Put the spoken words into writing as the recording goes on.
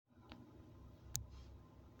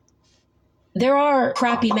there are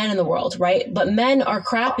crappy men in the world, right? But men are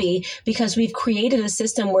crappy because we've created a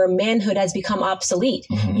system where manhood has become obsolete.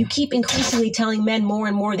 Mm-hmm. You keep increasingly telling men more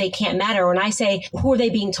and more they can't matter. When I say, who are they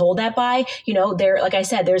being told that by? You know, like I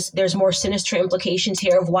said, there's more sinister implications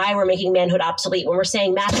here of why we're making manhood obsolete. When we're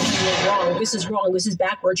saying masculinity is wrong, this is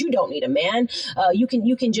backwards. You don't need a man. You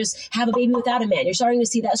can just have a baby without a man. You're starting to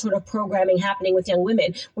see that sort of programming happening with young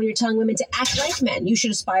women. When you're telling women to act like men, you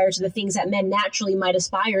should aspire to the things that men naturally might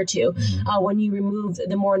aspire to. Mm-hmm. When you remove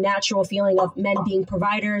the more natural feeling of men being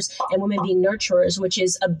providers and women being nurturers, which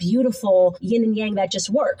is a beautiful yin and yang that just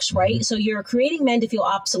works, right? Mm-hmm. So you're creating men to feel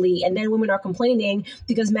obsolete, and then women are complaining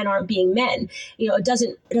because men aren't being men. You know, it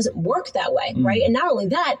doesn't work that way, mm-hmm. right? And not only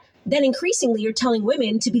that, then increasingly you're telling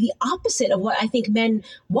women to be the opposite of what I think men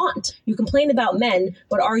want. You complain about men,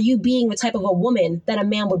 but are you being the type of a woman that a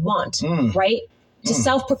man would want, right? It's a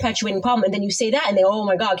self-perpetuating problem. And then you say that and they go, oh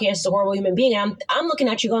my God, Candace is a horrible human being. And I'm looking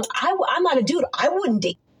at you going, I'm not a dude. I wouldn't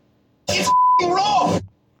date. It's wrong.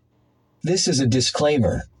 This is a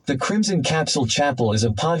disclaimer. The Crimson Capsule Chapel is a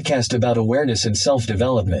podcast about awareness and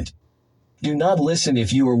self-development. Do not listen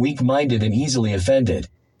if you are weak-minded and easily offended.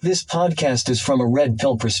 This podcast is from a red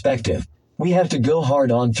pill perspective. We have to go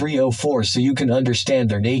hard on 304 so you can understand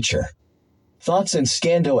their nature. Thoughts and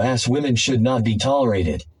scando-ass women should not be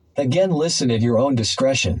tolerated. Again, listen at your own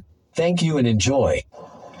discretion. Thank you and enjoy.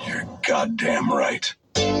 You're goddamn right.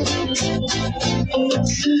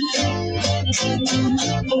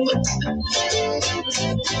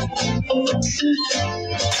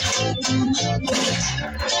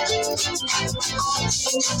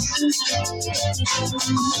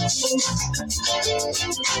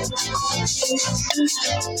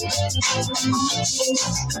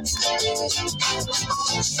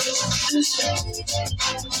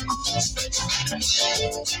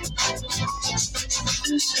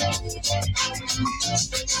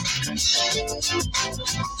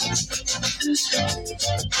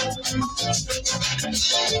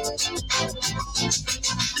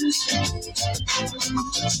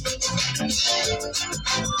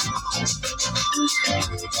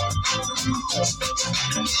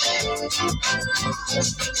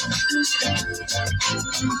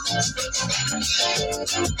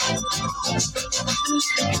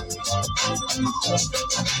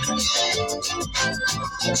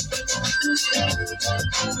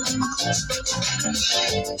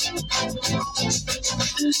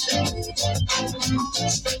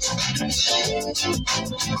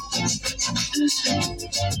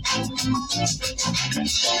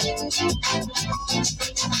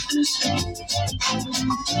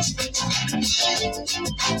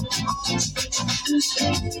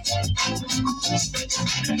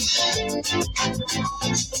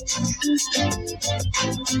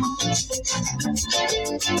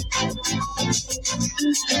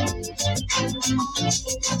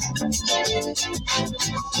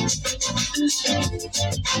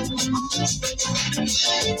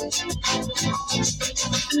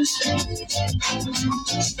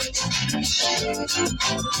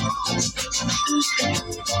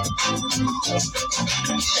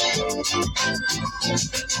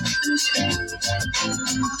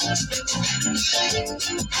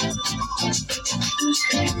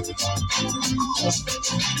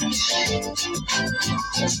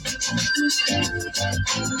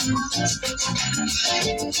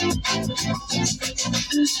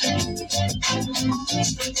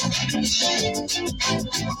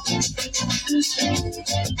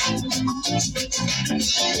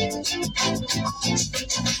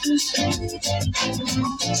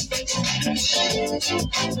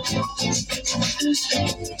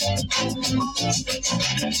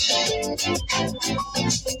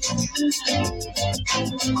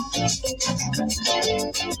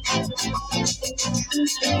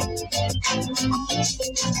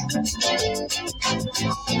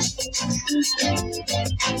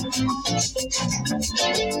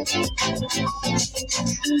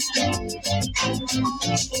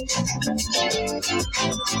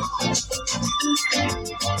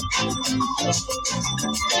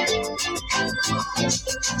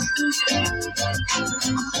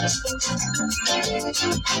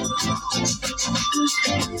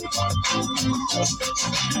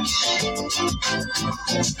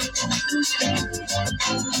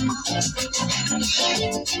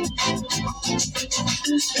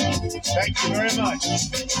 Thank you very much.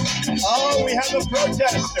 Oh, we have a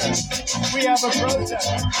protester. We have a protester.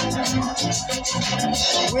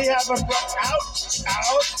 We have a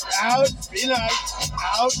out. Be nice.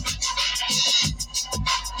 Out.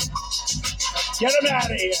 Get him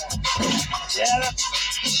out of here. Get him.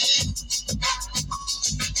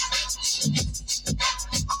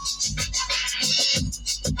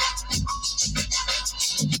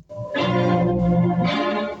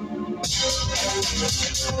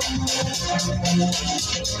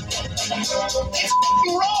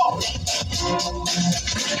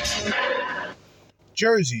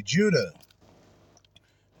 Jersey, Judah,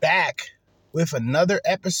 back with another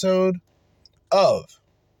episode of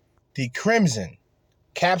the Crimson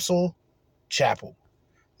Capsule Chapel.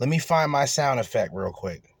 Let me find my sound effect real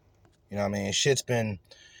quick. You know what I mean? It's been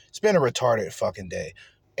a retarded fucking day.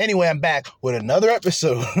 Anyway, I'm back with another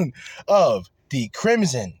episode of the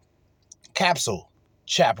Crimson Capsule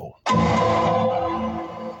Chapel.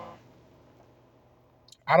 I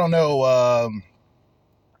don't know,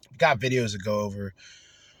 got videos to go over.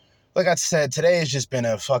 Like I said, today has just been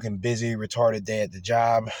a fucking busy, retarded day at the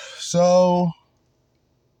job. So,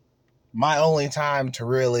 my only time to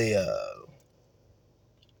really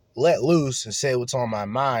let loose and say what's on my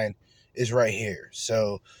mind is right here.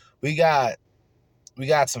 So, we got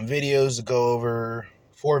some videos to go over,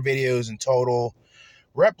 4 videos in total.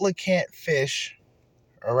 Replicant Fish,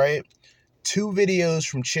 all right? 2 videos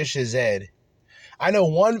from Chisha Zed. I know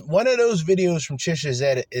one of those videos from Chisha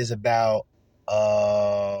Zed is about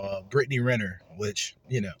Brittany Renner, which,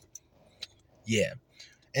 you know, yeah.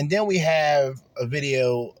 And then we have a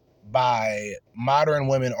video by Modern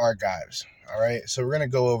Women Archives, all right? So we're going to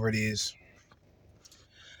go over these.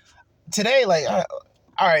 Today, like,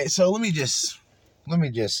 all right, so let me just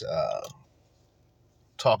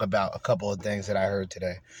talk about a couple of things that I heard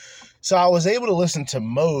today. So I was able to listen to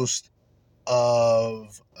most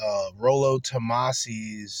of Rollo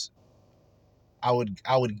Tomasi's, I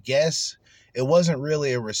would guess it wasn't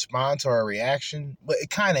really a response or a reaction, but it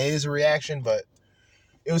kind of is a reaction, but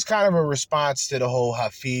it was kind of a response to the whole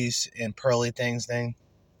Hafiz and Pearly Things thing.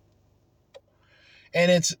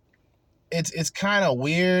 And it's kind of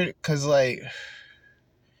weird because, like,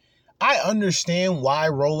 I understand why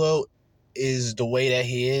Rollo is the way that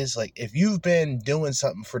he is. Like, if you've been doing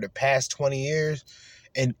something for the past 20 years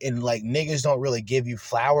and like niggas don't really give you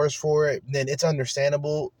flowers for it, then it's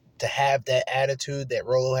understandable to have that attitude that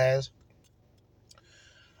Rollo has.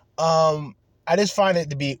 I find it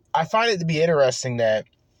to be interesting that,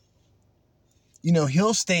 you know,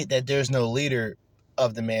 he'll state that there's no leader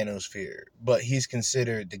of the manosphere, but he's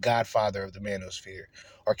considered the godfather of the manosphere.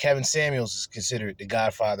 Or Kevin Samuels is considered the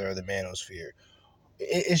godfather of the manosphere.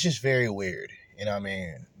 It's just very weird. You know what I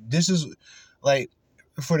mean? This is, like,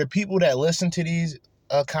 for the people that listen to these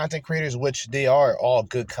content creators, which they are all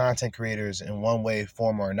good content creators in one way,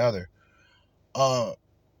 form, or another, I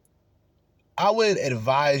would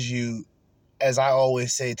advise you, as I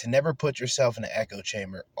always say, to never put yourself in an echo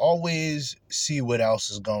chamber. Always see what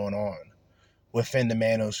else is going on within the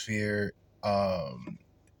manosphere.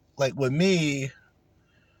 Like with me,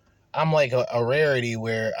 I'm like a rarity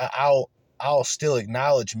where I'll still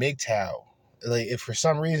acknowledge MGTOW. Like, if for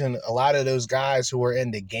some reason a lot of those guys who are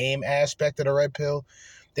in the game aspect of the Red Pill,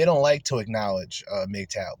 they don't like to acknowledge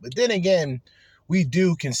MGTOW. But then again, we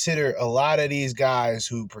do consider a lot of these guys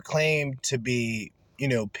who proclaim to be, you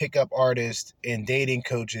know, pickup artists and dating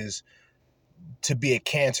coaches to be a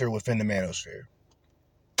cancer within the manosphere.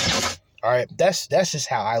 All right, that's just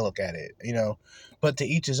how I look at it, you know. But to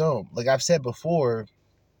each his own. Like I've said before,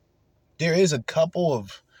 there was a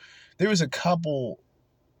couple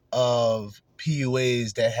of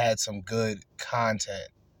PUAs that had some good content,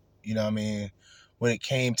 you know what I mean, when it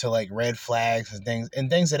came to like red flags and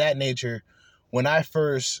things of that nature. When I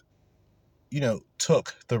first, you know,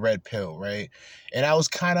 took the red pill, right? And I was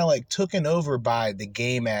kind of like taken over by the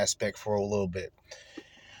game aspect for a little bit.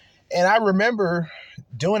 And I remember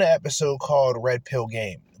doing an episode called Red Pill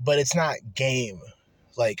Game, but it's not game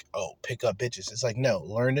like, oh, pick up bitches. It's like, no,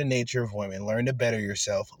 learn the nature of women, learn to better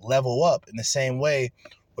yourself, level up in the same way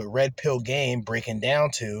with Red Pill Game breaking down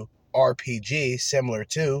to RPG, similar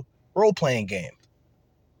to role-playing game.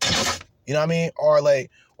 You know what I mean? Or like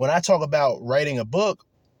when I talk about writing a book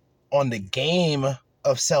on the game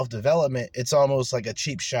of self-development, it's almost like a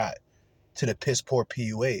cheap shot to the piss poor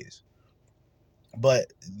PUAs.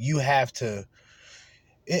 But you have to,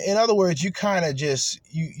 in other words, you kind of just,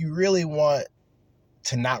 you really want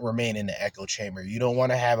to not remain in the echo chamber. You don't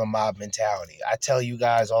want to have a mob mentality. I tell you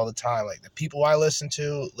guys all the time, like, the people I listen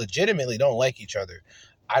to legitimately don't like each other.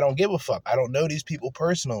 I don't give a fuck. I don't know these people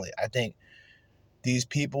personally. I think these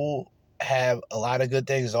people have a lot of good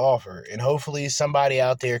things to offer, and hopefully somebody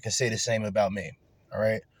out there can say the same about me. All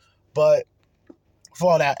right. But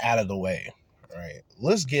for all that out of the way, all right,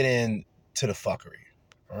 let's get into the fuckery.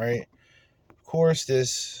 All right. Of course,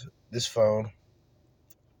 this phone,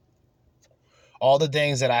 all the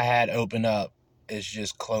things that I had open up is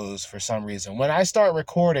just closed for some reason. When I start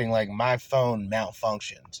recording, like, my phone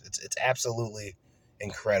malfunctions. It's absolutely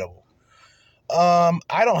incredible.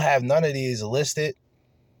 I don't have none of these listed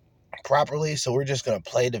properly, so we're just gonna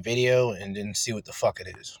play the video and then see what the fuck it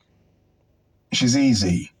is. She's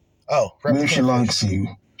easy. Oh, When she Replicant likes Fish. you,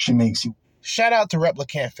 she makes you. Shout out to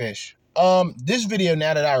Replicant Fish. This video,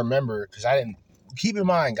 now that I remember, because I didn't, keep in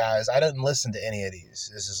mind, guys, I didn't listen to any of these.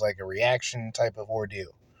 This is like a reaction type of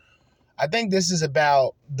ordeal. I think this is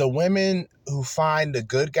about the women who find the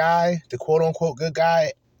good guy, the quote-unquote good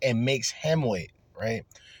guy, and makes him wait, right?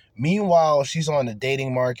 Meanwhile, she's on the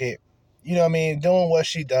dating market, you know what I mean, doing what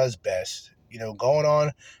she does best. You know, going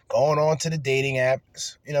on to the dating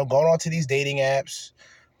apps, you know, going on to these dating apps,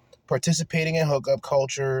 participating in hookup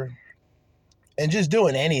culture, and just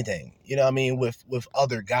doing anything, you know what I mean, with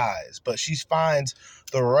other guys. But she finds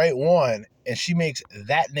the right one, and she makes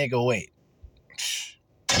that nigga wait.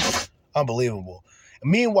 Unbelievable.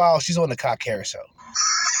 Meanwhile, she's on the cock carousel.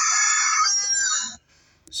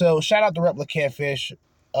 So shout out to Replicant Fish.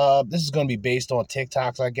 This is going to be based on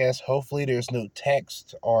TikToks, I guess. Hopefully there's no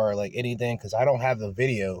text or like anything, because I don't have the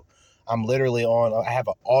video. I have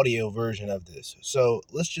an audio version of this. So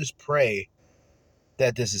let's just pray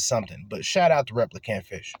that this is something. But shout out to Replicant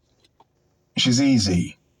Fish. She's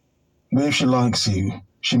easy. But if she likes you,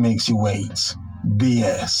 she makes you wait.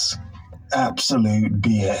 BS. Absolute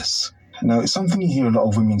BS. Now, it's something you hear a lot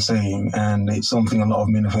of women saying, and it's something a lot of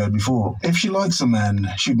men have heard before. If she likes a man,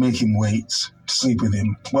 she'd make him wait to sleep with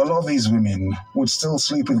him. But a lot of these women would still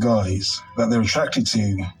sleep with guys that they're attracted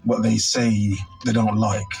to, but they say they don't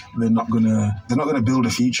like. They're not gonna build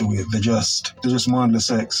a future with. They're just mindless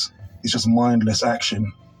sex. It's just mindless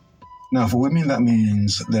action. Now, for women, that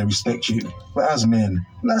means they respect you. But as men,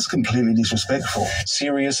 that's completely disrespectful.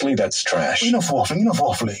 Seriously, that's trash. Enough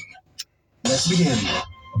waffling. Let's begin.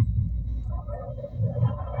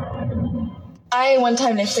 I one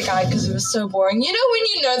time left a guy because it was so boring. You know when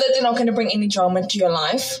you know that they're not going to bring any drama into your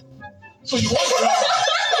life? Wait. That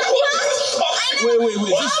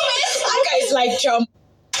guy's like drama.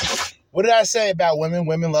 What did I say about women?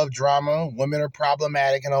 Women love drama. Women are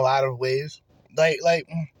problematic in a lot of ways.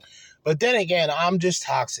 But then again, I'm just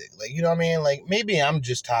toxic. Like, you know what I mean? Like, maybe I'm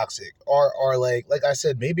just toxic. Or like I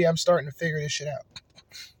said, maybe I'm starting to figure this shit out.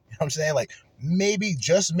 You know what I'm saying? Like, maybe,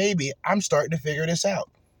 just maybe, I'm starting to figure this out.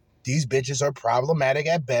 These bitches are problematic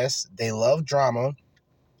at best. They love drama.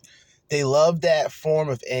 They love that form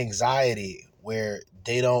of anxiety where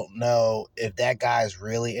they don't know if that guy's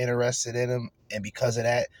really interested in them. And because of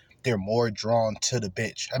that, they're more drawn to the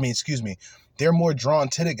bitch. They're more drawn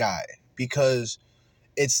to the guy because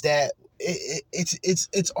it's that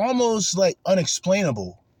it's almost like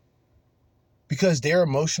unexplainable because they're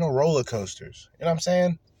emotional roller coasters. You know what I'm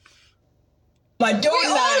saying? I had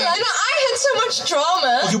so much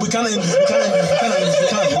drama. Okay, we can. Hello. I had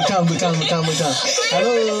so much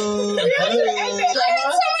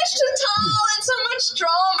to tell and so much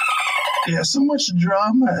drama. Yeah, so much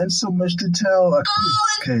drama and so much to tell.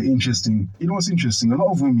 Okay, interesting. You know what's interesting? A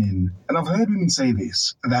lot of women, and I've heard women say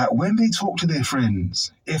this, that when they talk to their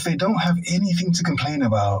friends, if they don't have anything to complain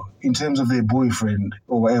about in terms of their boyfriend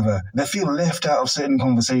or whatever, they feel left out of certain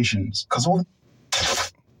conversations. Because all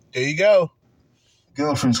There you go.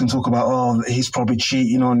 girlfriends can talk about, oh, he's probably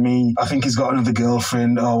cheating on me. I think he's got another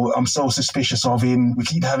girlfriend. Oh, I'm so suspicious of him. We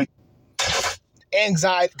keep having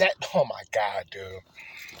Anxiety. Oh my God, dude.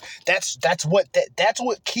 That's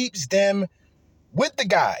what keeps them with the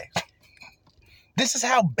guy. This is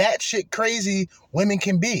how batshit crazy women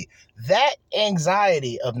can be. That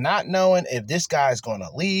anxiety of not knowing if this guy's going to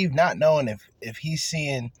leave, not knowing if he's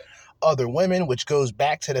seeing other women, which goes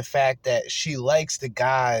back to the fact that she likes the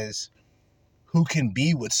guys who can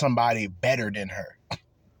be with somebody better than her.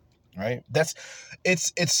 Right?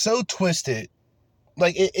 It's so twisted.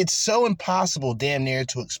 Like, it's so impossible damn near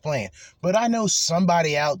to explain. But I know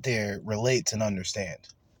somebody out there relates and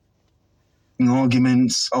understands.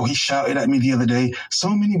 arguments. Oh, he shouted at me the other day. So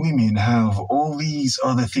many women have all these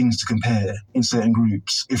other things to compare in certain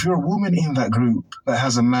groups. If you're a woman in that group that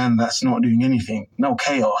has a man that's not doing anything, no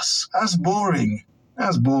chaos, that's boring.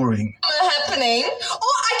 That's boring. Happening, or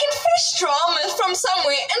I can fish drama from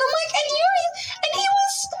somewhere, and I'm like, and he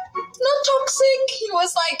was not toxic. He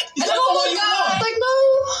was like a normal guy. Like, no,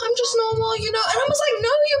 I'm just normal, you know. And I was like, no,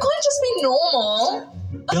 you can't just be normal.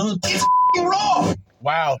 It's wrong.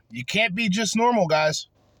 Wow, you can't be just normal, guys.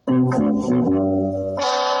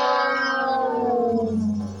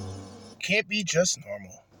 Can't be just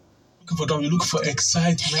normal. Looking for drama, you look for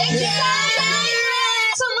excitement.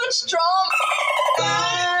 So much drama.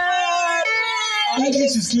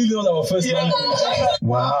 English is clearly not our first language.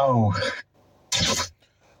 Wow.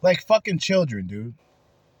 Like fucking children, dude.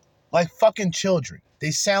 Like fucking children.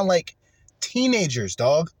 They sound like teenagers,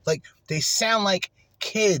 dog. Like, they sound like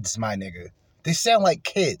kids, my nigga. They sound like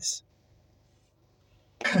kids.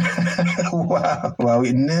 Wow,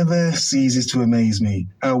 it never ceases to amaze me.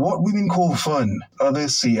 What women call fun,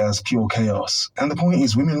 others see as pure chaos. And the point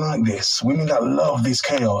is, women like this, women that love this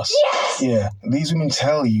chaos. Yes! Yeah, these women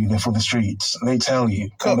tell you they're for the streets. They tell you.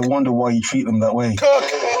 Cook. And they wonder why you treat them that way. Cook!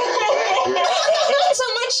 So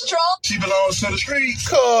much strong. She belongs to the streets.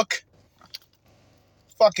 Cook!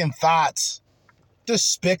 Fucking thoughts.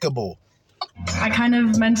 Despicable. I kind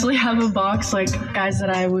of mentally have a box, like guys that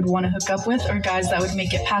I would want to hook up with or guys that would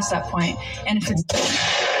make it past that point. And if it's...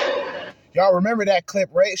 Y'all remember that clip,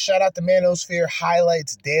 right? Shout out to Manosphere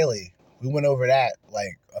Highlights Daily. We went over that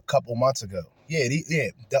like a couple months ago. Yeah,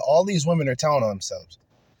 all these women are telling on themselves.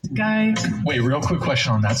 Guy. Wait, real quick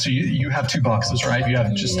question on that. So you have two boxes, right? You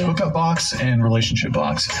have just hookup box and relationship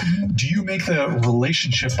box. Do you make the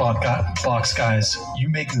relationship box guys, you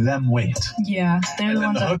make them wait? Yeah, they're the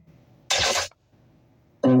ones that...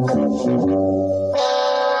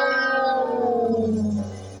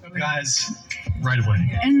 Guys, right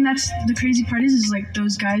away. And that's the crazy part is like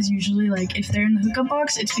those guys usually, like if they're in the hookup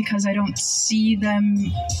box, it's because I don't see them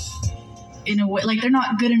in a way, like they're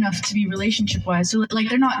not good enough to be relationship wise. So like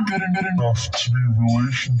they're not good enough to be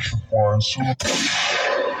relationship wise.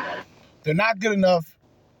 They're not good enough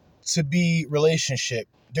to be relationship.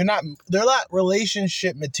 They're not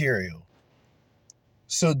relationship material.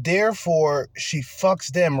 So therefore, she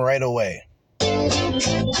fucks them right away.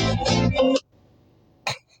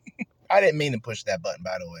 I didn't mean to push that button,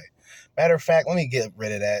 by the way. Matter of fact, let me get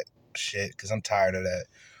rid of that shit because I'm tired of that.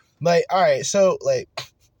 Like, all right, so like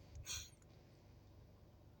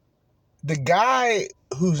the guy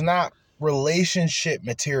who's not relationship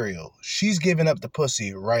material, she's giving up the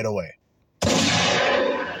pussy right away.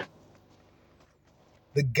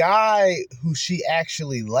 The guy who she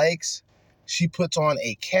actually likes, she puts on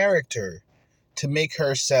a character to make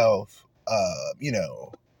herself,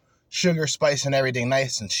 sugar, spice, and everything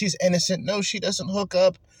nice. And she's innocent. No, she doesn't hook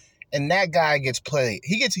up. And that guy gets played.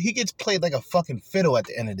 He gets played like a fucking fiddle at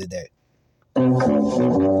the end of the day. A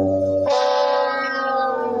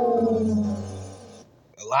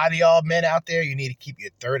lot of y'all men out there, you need to keep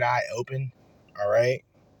your third eye open. All right?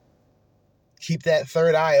 Keep that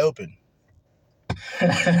third eye open.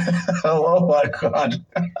 Oh my God.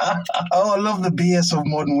 I love the BS of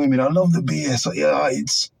modern women. I love the BS. Yeah,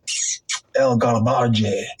 it's El Garbage.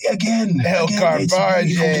 Again. El Garbage.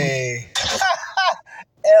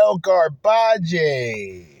 El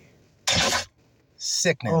Garbage.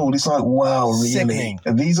 Sickening. Oh, it's like, wow, really? Sickening.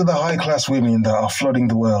 These are the high-class women that are flooding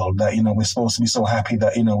the world that, we're supposed to be so happy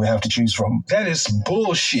that, we have to choose from. That is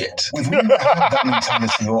bullshit. With women that have that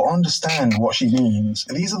mentality or understand what she means,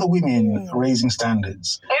 these are the women raising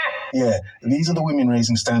standards. Yeah, these are the women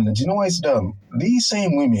raising standards. You know why it's dumb? These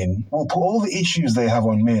same women will put all the issues they have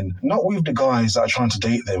on men, not with the guys that are trying to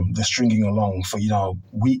date them, they're stringing along for,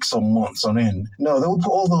 weeks or months on end. No, they will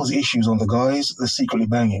put all those issues on the guys they're secretly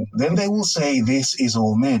banging. Then they will say this is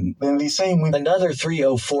all men. Then these same women... Another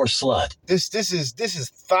 304 slut. This is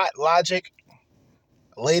thought logic,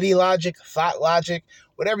 lady logic, thought logic,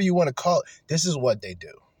 whatever you want to call it. This is what they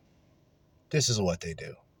do. This is what they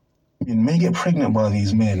do. May get pregnant by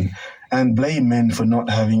these men and blame men for not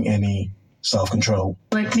having any self-control.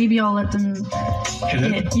 Like maybe I'll let them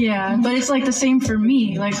hit. Yeah, but it's like the same for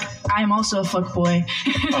me. Like I'm also a fuckboy.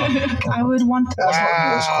 I would want That's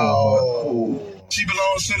not cool. She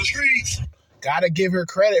belongs to the streets. Gotta give her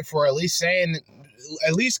credit for at least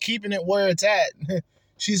keeping it where it's at.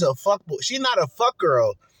 She's a fuckboy. She's not a fuck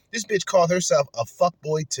girl. This bitch called herself a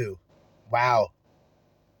fuckboy too. Wow.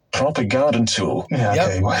 Propaganda tool. Yeah, Yep.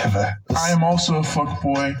 okay, whatever. I am also a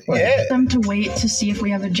fuckboy. Yeah. them to wait to see if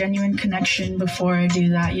we have a genuine connection before I do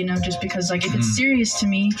that, just because like if it's serious to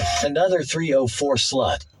me. Another 304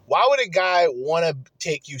 slut. Why would a guy want to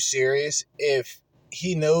take you serious if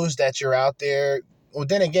he knows that you're out there? Well,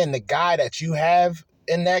 then again, the guy that you have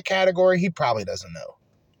in that category, he probably doesn't know.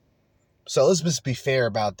 So let's just be fair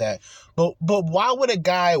about that. But why would a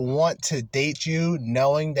guy want to date you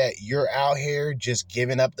knowing that you're out here just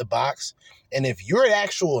giving up the box? And if you're an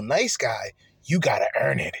actual nice guy, you gotta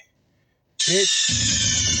earn it.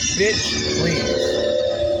 Bitch, please.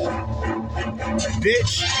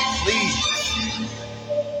 Bitch, please.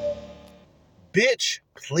 Bitch,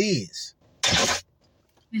 please.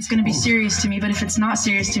 It's going to be serious to me, but if it's not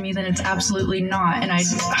serious to me, then it's absolutely not, and I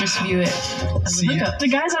just view it as a hookup. The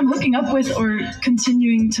guys I'm hooking up with or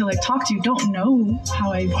continuing to talk to don't know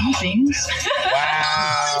how I view things.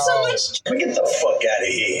 Wow. So much Get the fuck out of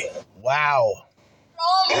here. Wow.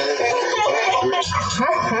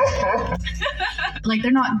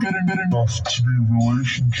 They're not good Enough to be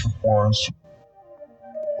relationship-wise.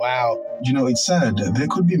 Wow. You know, it's sad. There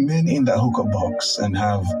could be men in that hookup box and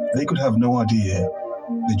they could have no idea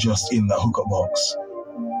they're just in that hookup box.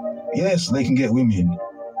 Yes, they can get women.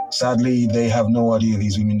 Sadly, they have no idea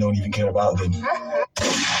these women don't even care about them.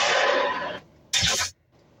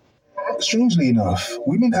 Strangely enough,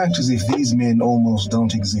 women act as if these men almost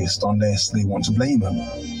don't exist unless they want to blame them.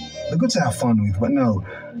 They're good to have fun with, but no.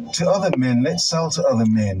 To other men, let's sell to other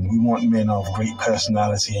men. We want men of great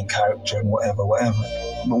personality and character and whatever.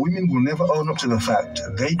 But women will never own up to the fact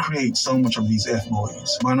they create so much of these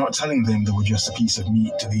F-boys by not telling them they were just a piece of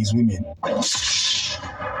meat to these women.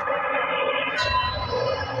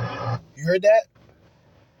 You heard that?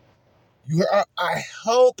 I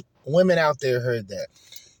hope women out there heard that.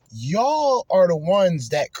 Y'all are the ones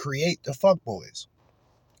that create the fuckboys.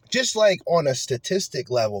 Just like on a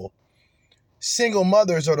statistic level, single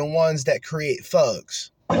mothers are the ones that create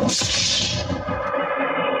thugs.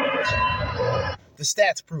 The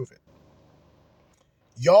stats prove it.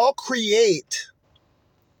 Y'all create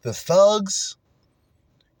the thugs.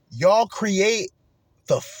 Y'all create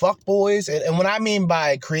the fuckboys. And when I mean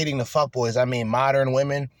by creating the fuckboys, I mean modern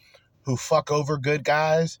women who fuck over good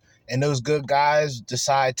guys. And those good guys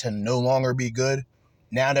decide to no longer be good.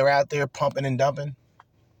 Now they're out there pumping and dumping.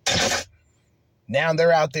 Now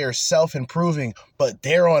they're out there self-improving, but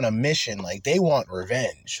they're on a mission. Like, they want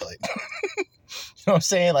revenge. Like, you know what I'm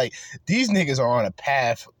saying? Like, these niggas are on a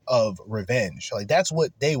path of revenge. Like, that's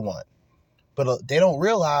what they want. But they don't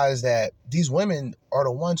realize that these women are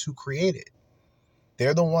the ones who create it.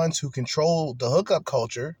 They're the ones who control the hookup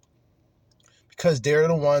culture because they're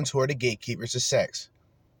the ones who are the gatekeepers of sex.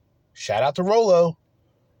 Shout out to Rolo,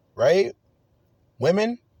 right?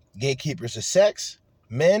 Women, gatekeepers of sex.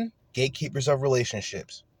 Men, gatekeepers of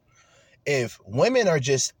relationships. If women are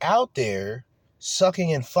just out there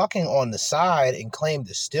sucking and fucking on the side and claim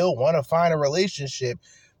to still want to find a relationship,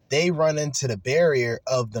 they run into the barrier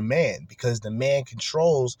of the man because the man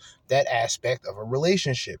controls that aspect of a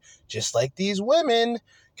relationship. Just like these women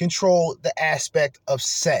control the aspect of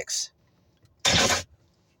sex.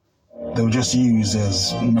 They were just used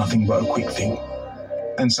as nothing but a quick thing.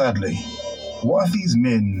 And sadly, what if these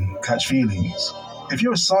men catch feelings? If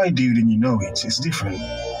you're a side dude and you know it, it's different.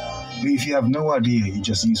 But if you have no idea you're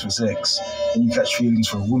just used for sex, and you catch feelings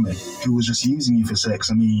for a woman who was just using you for sex,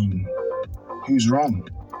 I mean, who's wrong?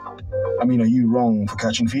 I mean, are you wrong for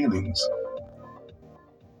catching feelings?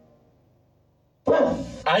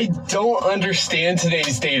 I don't understand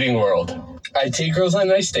today's dating world. I take girls on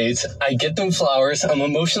nice dates, I get them flowers, I'm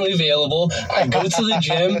emotionally available, I go to the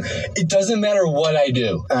gym, it doesn't matter what I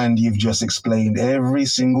do. And you've just explained every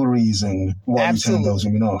single reason why Absolutely. you turn those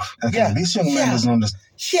women off. Okay, Yeah. this young man doesn't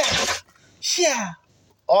understand. Yeah.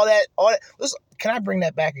 All that. Listen, can I bring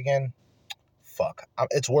that back again? Fuck.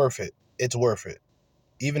 It's worth it. It's worth it.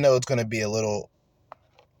 Even though it's going to be a little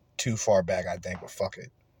too far back, I think, but fuck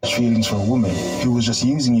it. Feelings for a woman who was just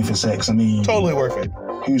using you for sex, I mean... Totally worth it.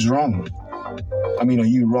 Who's wrong? I mean, are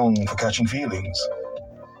you wrong for catching feelings?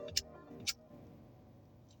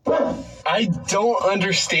 I don't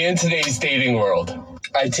understand today's dating world.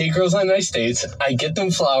 I take girls on nice dates, I get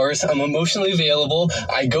them flowers, I'm emotionally available,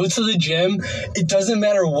 I go to the gym, it doesn't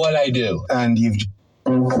matter what I do. And you've...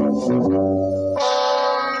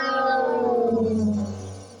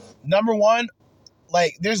 Number one,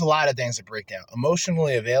 like, there's a lot of things to break down.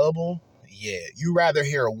 Emotionally available, yeah. You rather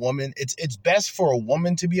hear a woman, it's best for a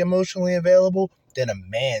woman to be emotionally available than a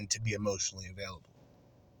man to be emotionally available.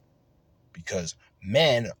 Because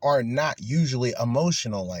men are not usually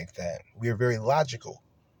emotional like that. We are very logical.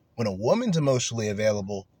 When a woman's emotionally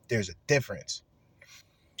available, there's a difference.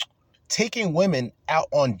 Taking women out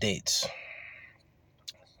on dates,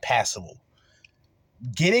 passable.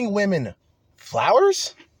 Getting women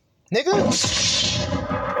flowers, nigga?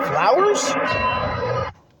 Flowers?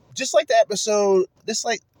 Just like the episode, this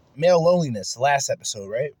like male loneliness, the last episode,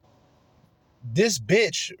 right? This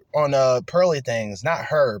bitch on Pearly Things, not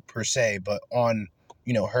her per se, but on,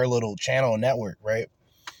 you know, her little channel network, right?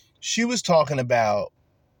 She was talking about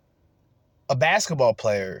a basketball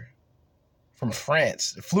player from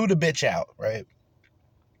France, flew the bitch out, right?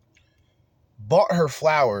 Bought her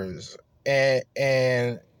flowers,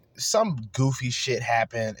 and some goofy shit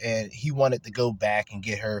happened, and he wanted to go back and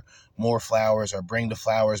get her more flowers or bring the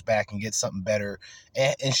flowers back and get something better.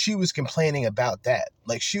 And she was complaining about that.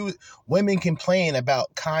 Like, women complain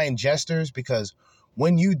about kind gestures because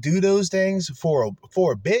when you do those things for a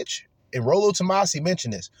bitch, and Rolo Tomasi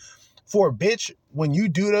mentioned this, for a bitch, when you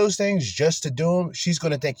do those things just to do them, she's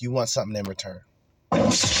going to think you want something in return.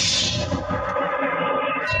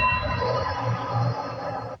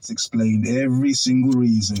 just explained every single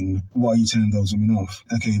reason why you turn those women off.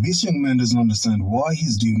 Okay, this young man doesn't understand why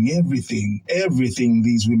he's doing everything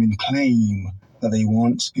these women claim that they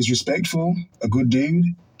want. He's respectful, a good dude,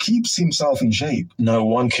 keeps himself in shape. No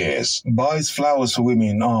one cares. Buys flowers for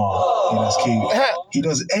women. Oh, yeah, that's cute. He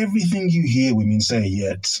does everything you hear women say,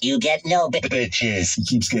 yet you get no bitches. He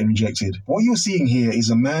keeps getting rejected. What you're seeing here is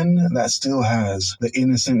a man that still has the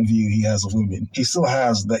innocent view he has of women. He still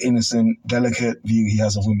has the innocent, delicate view he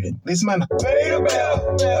has of women. This man... Hey, are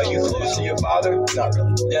you close to your father? Not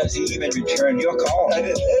really. Does he even return your call?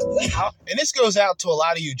 And this goes out to a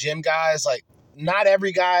lot of you gym guys, like, not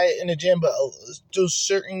every guy in the gym, but those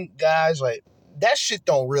certain guys, like, that shit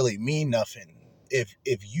don't really mean nothing. If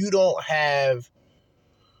you don't have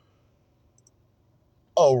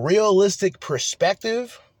a realistic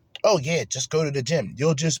perspective, oh yeah, just go to the gym.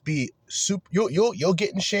 You'll just be you'll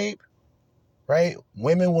get in shape, right?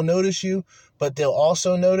 Women will notice you, but they'll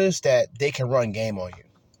also notice that they can run game on you.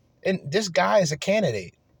 And this guy is a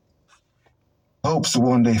candidate. Hopes to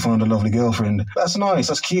one day find a lovely girlfriend. That's nice.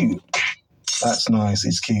 That's cute. That's nice.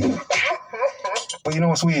 It's cute. But you know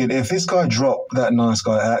what's weird? If this guy dropped that nice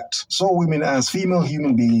guy act, saw women as female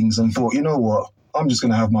human beings and thought, you know what? I'm just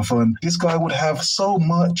going to have my fun. This guy would have so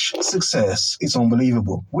much success. It's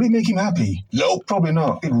unbelievable. Would it make him happy? Nope. Probably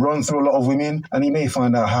not. He'd run through a lot of women and he may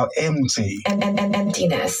find out how empty and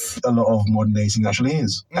emptiness a lot of modern dating actually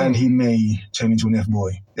is. And he may turn into an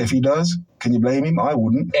F-boy. If he does, can you blame him? I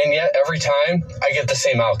wouldn't. And yet every time I get the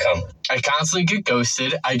same outcome. I constantly get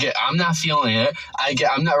ghosted. I'm not feeling it.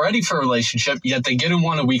 I'm not ready for a relationship, yet they get in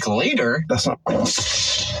one a week later. That's not...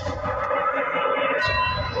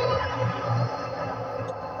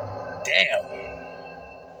 Damn.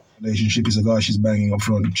 Relationship is a guy she's banging up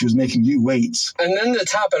front. She was making you wait. And then to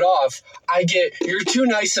top it off, I get, you're too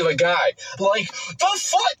nice of a guy. Like, the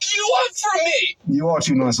fuck you want from me? You are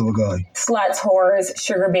too nice of a guy. Sluts, whores,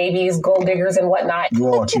 sugar babies, gold diggers, and whatnot.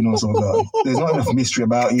 You are too nice of a guy. There's not enough mystery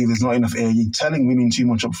about you. There's not enough air. You're telling women too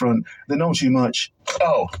much up front. They know too much.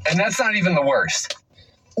 Oh, and that's not even the worst.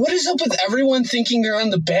 What is up with everyone thinking you're on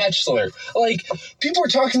The Bachelor? Like, people are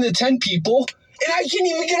talking to 10 people, and I can't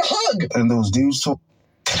even get a hug. And those dudes talk...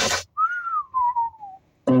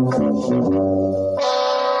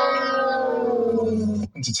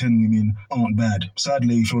 to 10 women aren't bad.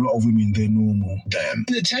 Sadly, for a lot of women, they're normal. Damn.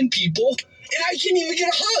 The 10 people, and I can't even get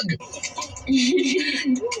a hug.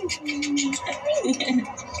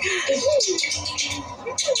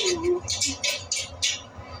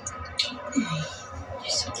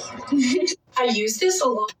 I use this a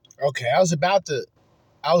lot. Okay, I was about to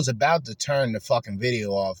turn the fucking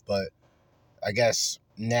video off, but I guess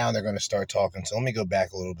now they're going to start talking. So let me go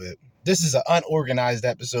back a little bit. This is an unorganized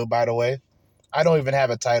episode, by the way. I don't even have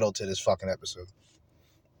a title to this fucking episode.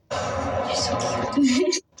 I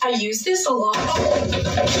use this a lot.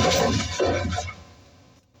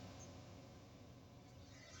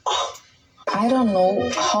 I don't know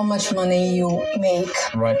how much money you make.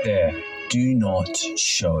 Right there. Do not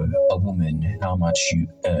show a woman how much you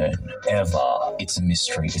earn, ever. It's a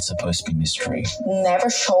mystery. It's supposed to be mystery. Never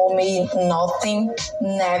show me nothing.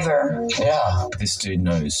 Never. Yeah. This dude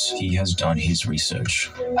knows. He has done his research.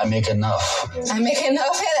 I make enough. I make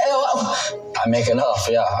enough. I make enough,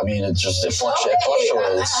 yeah. I mean, it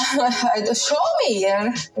fluctuates. Show me.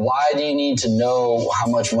 Why do you need to know how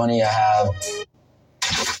much money I have?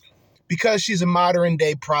 Because she's a modern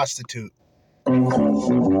day prostitute.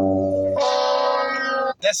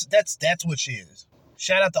 That's what she is.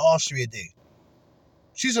 Shout out to Austria D.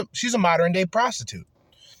 She's a modern day prostitute.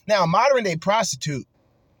 Now, a modern day prostitute,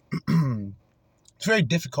 it's very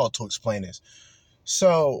difficult to explain this.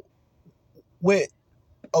 So, with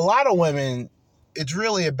a lot of women, it's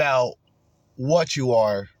really about what you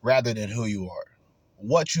are rather than who you are.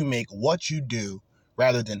 What you make, what you do,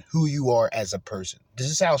 rather than who you are as a person.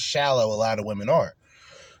 This is how shallow a lot of women are.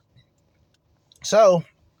 So,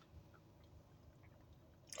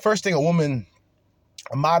 first thing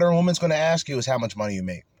a modern woman's going to ask you is how much money you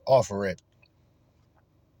make. Off a rip.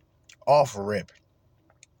 Off a rip.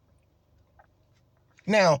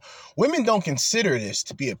 Now, women don't consider this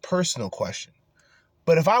to be a personal question.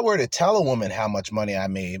 But if I were to tell a woman how much money I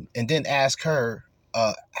made and then ask her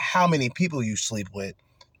how many people you sleep with,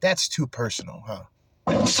 that's too personal, huh?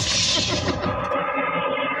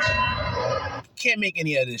 Can't make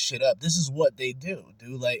any of this shit up. This is what they do,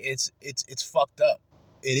 dude. Like, it's fucked up.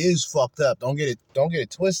 It is fucked up. Don't get it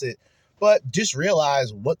twisted. But just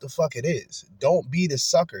realize what the fuck it is. Don't be the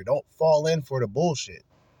sucker. Don't fall in for the bullshit.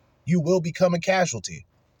 You will become a casualty.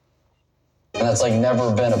 And that's like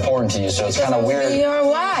never been important to you, so it's kind of weird. Your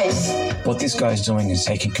wife. What this guy's doing is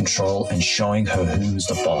taking control and showing her who's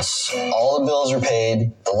the boss. All the bills are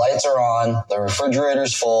paid, the lights are on, the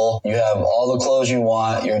refrigerator's full, you have all the clothes you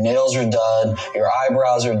want, your nails are done, your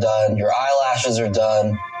eyebrows are done, your eyelashes are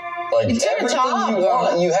done. Like, everything you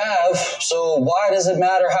want, you have, so why does it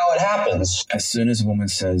matter how it happens? As soon as a woman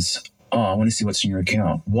says, "Oh, I want to see what's in your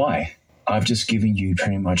account," why? I've just given you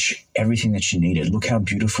pretty much everything that you needed. Look how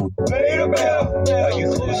beautiful. Pay the bill. Are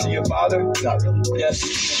you close to your father? Not really. Yes,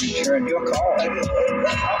 return your call.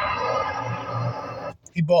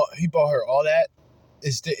 He bought her all that.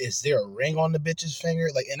 Is there a ring on the bitch's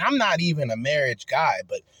finger? Like, and I'm not even a marriage guy,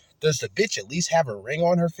 but does the bitch at least have a ring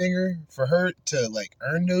on her finger for her to like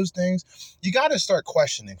earn those things? You got to start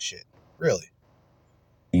questioning shit. Really.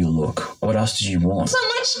 You look. What else did you want? So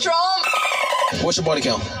much drama. What's your body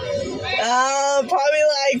count? Probably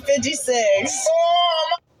like 56.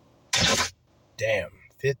 Damn,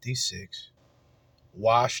 56.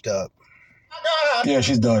 Washed up. Yeah,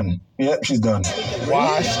 she's done. Yep, she's done.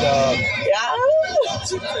 Washed up. Yeah.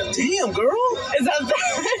 Damn, girl. Is that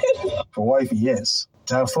bad? For wifey, yes.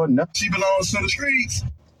 To have fun, no. She belongs to the streets.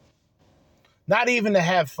 Not even to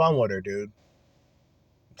have fun with her, dude.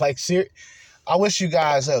 Like, I wish you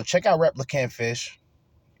guys, check out Replicant Fish.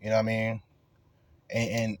 You know what I mean?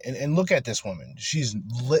 And look at this woman. She's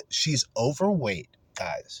overweight,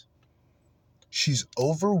 guys. She's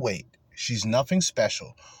overweight. She's nothing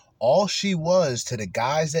special. All she was to the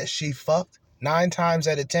guys that she fucked 9 times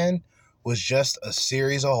out of 10 was just a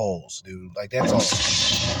series of holes, dude. Like, that's all.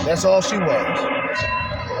 That's all she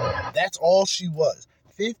was. That's all she was.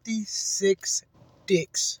 56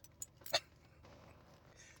 dicks.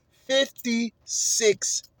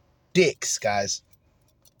 56 dicks, guys.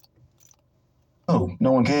 Oh,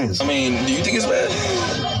 no one cares. I mean, do you think it's bad?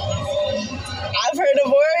 I've heard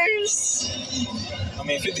of worse. I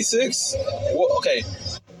mean, 56? Well, okay.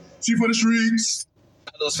 She for the streets.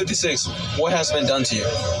 Out of those 56, what has been done to you?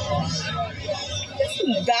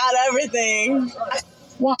 Bad everything.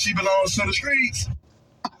 Why? She belongs to the streets.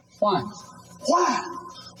 Why?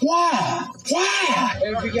 You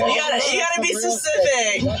gotta be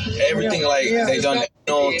specific. Everything, like, they done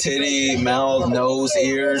titty, mouth, nose,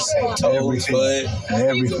 ears, toes, foot.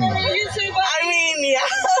 Everything. I mean, yeah.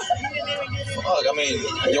 Fuck, I mean,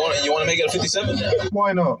 you want to make it a 57?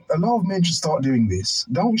 Why not? A lot of men should start doing this.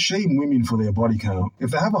 Don't shame women for their body count.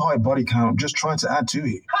 If they have a high body count, just try to add to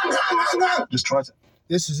it. Just try to.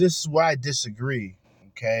 This is where I disagree.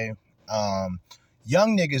 Okay,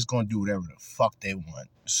 young niggas gonna do whatever the fuck they want.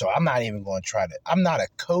 So I'm not even gonna try to. I'm not a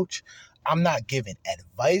coach. I'm not giving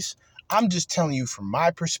advice. I'm just telling you from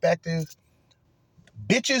my perspective.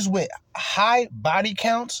 Bitches with high body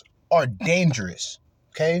counts are dangerous.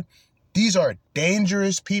 Okay. These are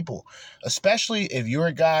dangerous people, especially if you're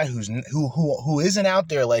a guy who isn't out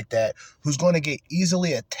there like that, who's going to get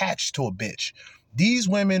easily attached to a bitch. These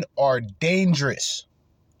women are dangerous.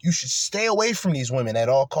 You should stay away from these women at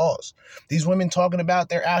all costs. These women talking about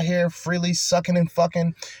they're out here freely sucking and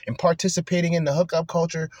fucking and participating in the hookup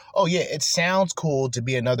culture. Oh yeah, it sounds cool to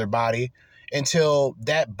be another body until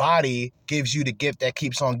that body gives you the gift that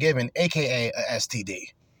keeps on giving, aka a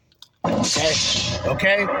STD.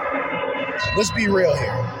 Okay? Let's be real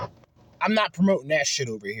here. I'm not promoting that shit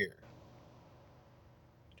over here.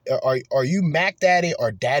 Are you Mac Daddy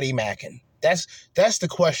or Daddy Mackin'? That's the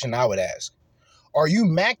question I would ask. Are you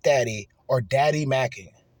Mac Daddy or Daddy Mackin'?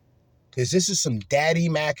 Because this is some Daddy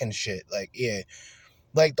Mackin' shit. Like, yeah.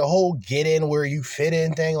 Like the whole get in where you fit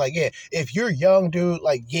in thing. Like, yeah, if you're young, dude,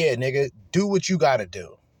 like, yeah, nigga, do what you gotta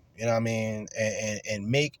do. You know what I mean? And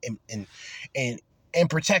make and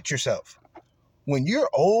protect yourself. When you're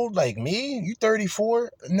old like me, you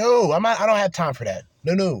 34, no, I don't have time for that.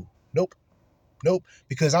 Nope.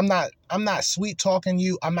 Because I'm not sweet talking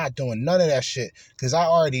you. I'm not doing none of that shit. Because I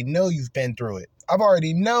already know you've been through it. I've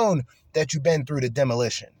already known that you've been through the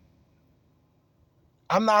demolition.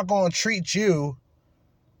 I'm not gonna treat you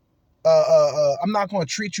I'm not gonna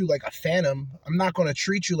treat you like a Phantom. I'm not gonna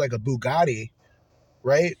treat you like a Bugatti,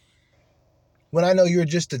 right? When I know you're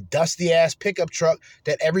just a dusty ass pickup truck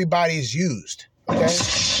that everybody's used. Okay?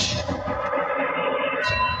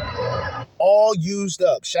 All used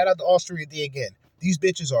up. Shout out to Austria D again. These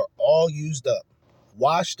bitches are all used up,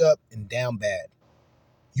 washed up, and down bad.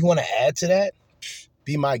 You want to add to that?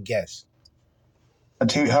 Be my guest.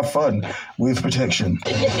 To have fun with protection.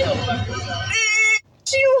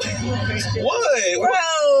 What?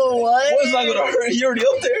 Bro, what? What's not gonna hurt? You're already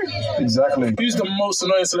up there. Exactly. Who's the most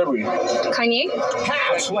annoying celebrity? Kanye.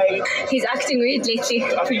 Halfway. He's acting weird lately.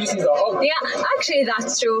 I think this is the hug. Yeah, actually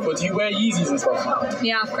that's true. But do you wear Yeezys and stuff?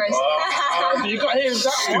 Yeah, of course. You got him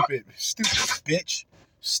that Stupid bitch.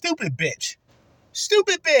 Stupid bitch.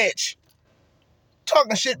 Stupid bitch.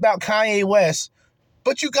 Talking shit about Kanye West,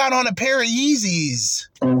 but you got on a pair of Yeezys.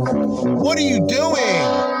 What are you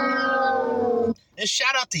doing? And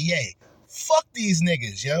shout out to Ye. Fuck these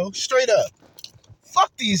niggas, yo. Straight up.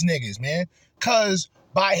 Fuck these niggas, man. Because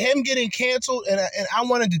by him getting canceled, and I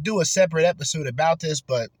wanted to do a separate episode about this,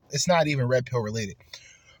 but it's not even Red Pill related.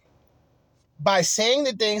 By saying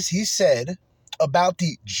the things he said about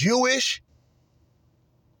the Jewish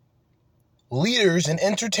leaders in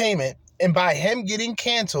entertainment, and by him getting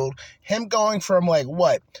canceled, him going from like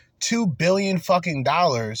what, $2 billion fucking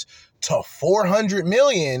dollars to 400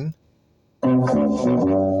 million,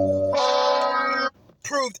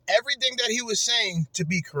 proved everything that he was saying to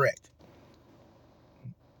be correct.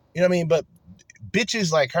 You know what I mean? But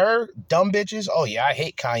bitches like her, dumb bitches, oh yeah, I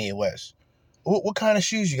hate Kanye West. What kind of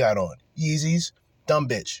shoes you got on? Yeezys? Dumb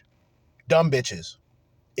bitch. Dumb bitches.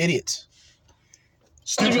 Idiots.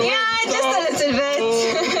 Stupid. Yeah, just a little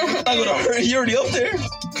bit. I'm gonna hurt you already up there.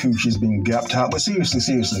 Cooch is being gapped out, but seriously.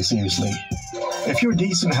 If you're a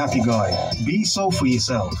decent, happy guy, be so for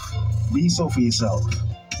yourself. Be so for yourself.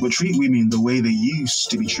 But treat women the way they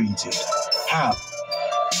used to be treated. How?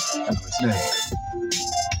 Have a nice day.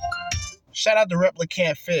 Shout out to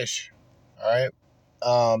Replicant Fish. Alright?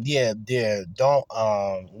 Yeah, don't,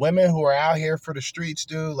 women who are out here for the streets,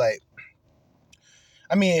 dude, like,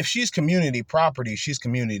 I mean, if she's community property, she's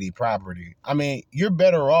community property. I mean, you're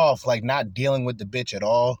better off, like, not dealing with the bitch at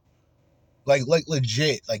all. Like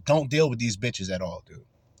legit, like, don't deal with these bitches at all, dude.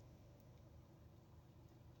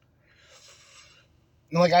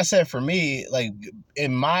 And like I said, for me, like,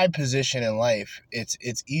 in my position in life, it's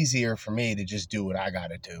easier for me to just do what I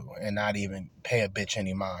gotta do and not even pay a bitch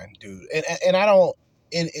any mind, dude. And I don't,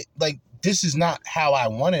 like, this is not how I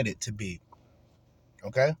wanted it to be,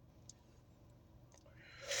 okay?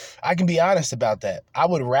 I can be honest about that. I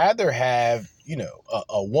would rather have, you know,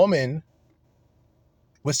 a woman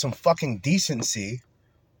with some fucking decency,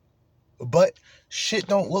 but shit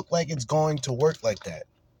don't look like it's going to work like that.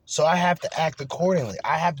 So I have to act accordingly.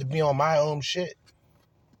 I have to be on my own shit.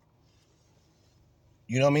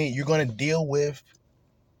 You know what I mean? You're going to deal with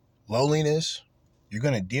loneliness. You're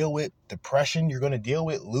going to deal with depression. You're going to deal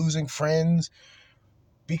with losing friends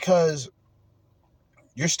because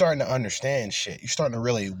you're starting to understand shit. You're starting to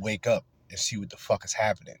really wake up and see what the fuck is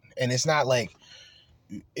happening. And it's not like,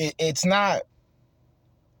 it's not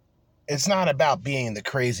about being the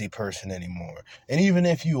crazy person anymore. And even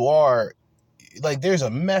if you are, like, there's a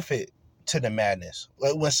method to the madness.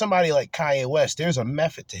 Like, when somebody like Kanye West, there's a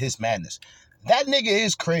method to his madness. That nigga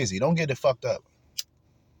is crazy. Don't get it fucked up.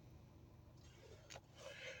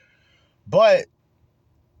 But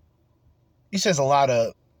he says a lot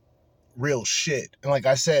of real shit. And like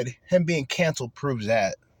I said, him being canceled proves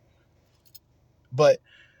that. But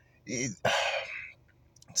it's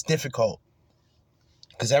difficult.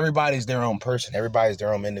 Because everybody's their own person. Everybody's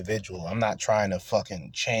their own individual. I'm not trying to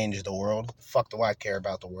fucking change the world. Fuck do I care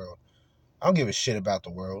about the world? I don't give a shit about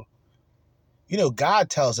the world. You know,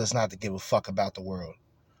 God tells us not to give a fuck about the world.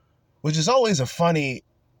 Which is always a funny...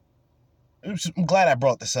 I'm glad I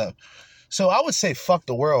brought this up. So I would say fuck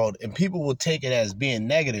the world, and people will take it as being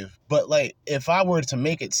negative. But, like, if I were to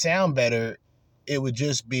make it sound better, it would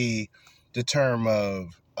just be the term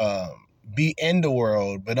of be in the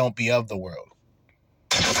world, but don't be of the world.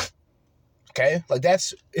 Okay? Like,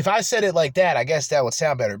 that's... If I said it like that, I guess that would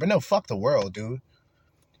sound better. But no, fuck the world, dude.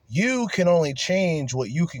 You can only change what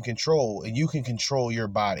you can control, and you can control your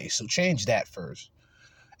body. So change that first.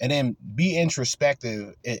 And then be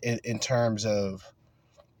introspective in terms of,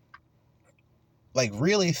 like,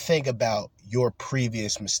 really think about your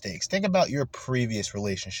previous mistakes. Think about your previous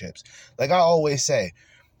relationships. Like I always say,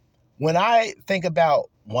 when I think about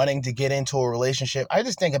wanting to get into a relationship, I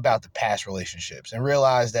just think about the past relationships and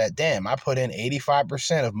realize that, damn, I put in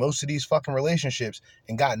 85% of most of these fucking relationships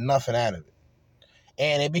and got nothing out of it.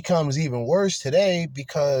 And it becomes even worse today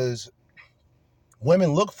because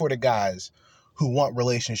women look for the guys who want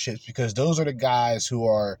relationships because those are the guys who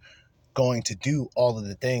are going to do all of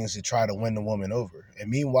the things to try to win the woman over. And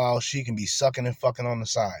meanwhile, she can be sucking and fucking on the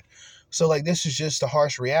side. So, like, this is just a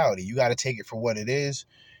harsh reality. You got to take it for what it is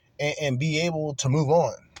and be able to move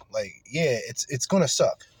on. Like, yeah, it's going to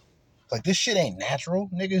suck. Like, this shit ain't natural,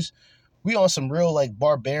 niggas. We on some real, like,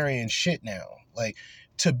 barbarian shit now. Like,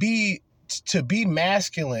 to be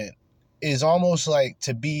masculine is almost like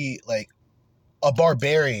to be, like, a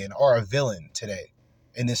barbarian or a villain today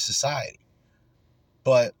in this society.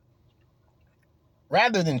 But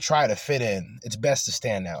rather than try to fit in, it's best to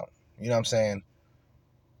stand out. You know what I'm saying?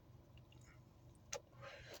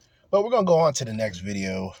 But we're going to go on to the next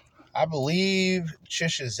video. I believe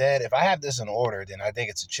Chisha Zed. If I have this in order, then I think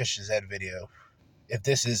it's a Chisha Zed video. If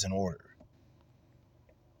this is in order.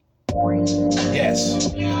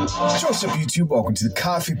 Yes. What's up, YouTube? Welcome to the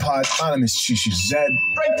Coffee Pod. My name is Chisha Zed.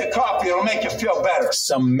 Drink the coffee, it'll make you feel better.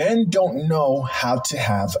 Some men don't know how to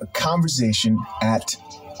have a conversation at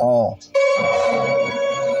all.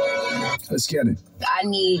 Let's get it. I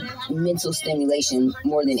need mental stimulation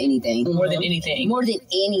more than anything. More than anything. More than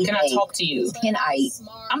anything. Can I talk to you? Can I?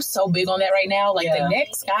 I'm so big on that right now. Like the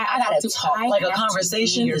next guy I gotta talk. Like a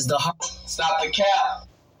conversation is the Stop the cap.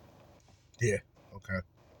 Yeah. Okay.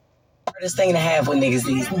 Hardest thing to have with niggas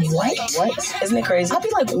these days. What? Isn't it crazy? I'll be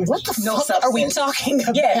like, what the No fuck substance. are we talking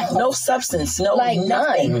about? Yeah, no substance. No, Like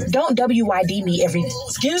nothing. none. Don't WYD me every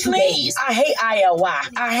Excuse 2 me? days. I hate ILY.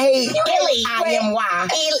 I hate IMY.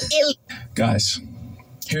 Guys,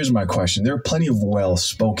 here's my question. There are plenty of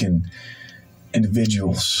well-spoken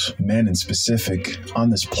individuals, men in specific, on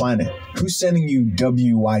this planet. Who's sending you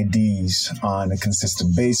WIDs on a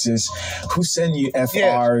consistent basis? Who's sending you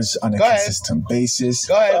FRs on a consistent basis?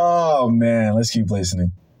 Go ahead. Oh, man, let's keep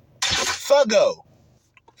listening. Fuggo.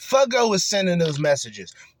 Fuggo is sending those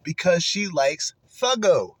messages because she likes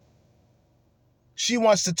Fuggo. She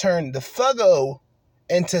wants to turn the Fuggo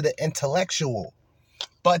into the intellectual.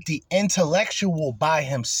 But the intellectual by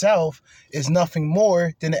himself is nothing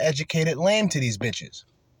more than an educated lame to these bitches.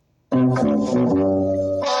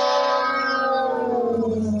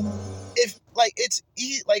 If like it's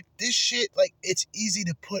like this shit, like it's easy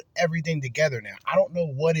to put everything together now. I don't know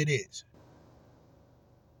what it is.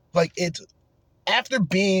 Like it's after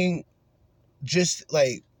being just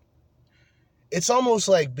like it's almost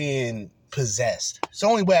like being possessed. It's the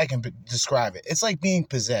only way I can describe it. It's like being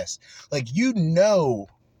possessed. Like you know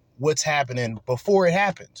what's happening before it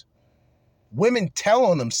happens. Women tell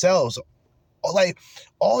on themselves. Like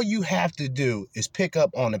all you have to do is pick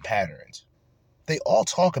up on the patterns. They all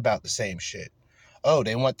talk about the same shit. Oh,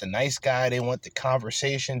 they want the nice guy. They want the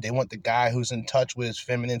conversation. They want the guy who's in touch with his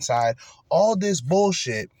feminine side. All this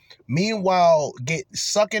bullshit. Meanwhile, get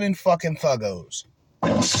sucking and fucking thuggos.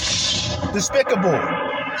 Despicable.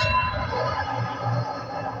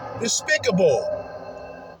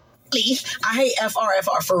 I hate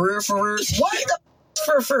FR for real. What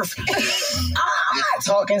the for? I'm not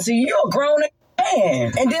talking to you. You're a grown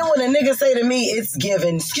man. And then when a nigga say to me, it's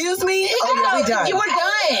given. Excuse me? Oh, yeah, we done. You were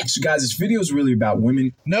done. So, guys, this video is really about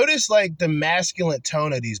women. Notice like the masculine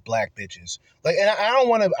tone of these black bitches. Like, and I don't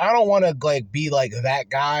want to like be like that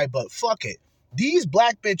guy, but fuck it. These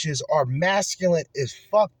black bitches are masculine as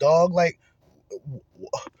fuck, dog. Like,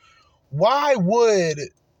 why would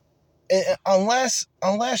unless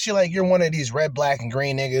you're one of these red, black, and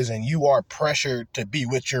green niggas and you are pressured to be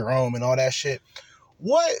with your own and all that shit,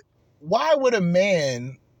 why would a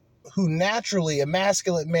man a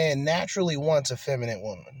masculine man naturally wants a feminine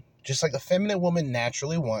woman, just like a feminine woman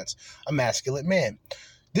naturally wants a masculine man?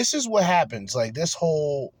 This is what happens, like this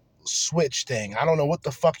whole switch thing. I don't know what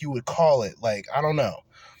the fuck you would call it. Like, I don't know.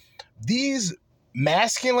 These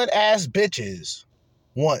masculine ass bitches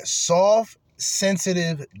want soft,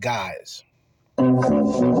 sensitive guys.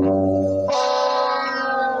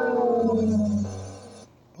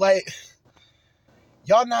 Like,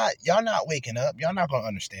 y'all not waking up. Y'all not gonna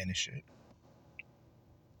understand this shit.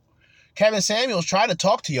 Kevin Samuels tried to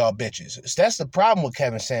talk to y'all bitches. That's the problem with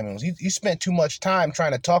Kevin Samuels. He spent too much time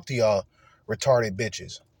trying to talk to y'all retarded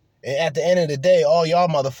bitches. And at the end of the day, all y'all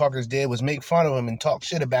motherfuckers did was make fun of him and talk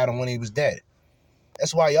shit about him when he was dead.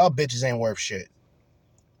 That's why y'all bitches ain't worth shit.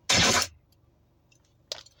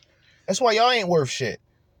 That's why y'all ain't worth shit.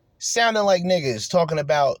 Sounding like niggas talking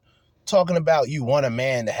about you want a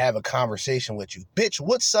man to have a conversation with you. Bitch,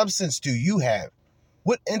 what substance do you have?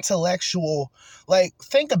 What intellectual, like,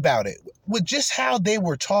 think about it. With just how they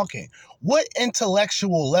were talking, what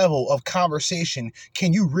intellectual level of conversation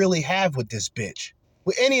can you really have with this bitch?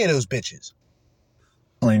 With any of those bitches?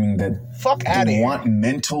 Claiming that fuck out of they here. want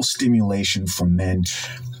mental stimulation from men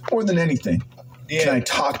more than anything. Yeah. Can I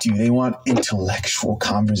talk to you? They want intellectual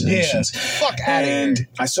conversations. Yeah, fuck out of here. And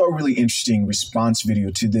I saw a really interesting response video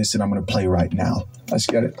to this that I'm going to play right now. Let's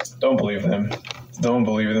get it. Don't believe them. Don't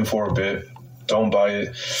believe them for a bit. Don't buy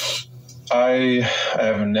it. I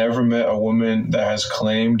have never met a woman that has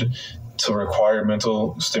claimed to require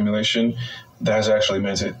mental stimulation that has actually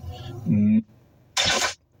meant it.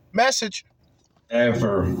 Message.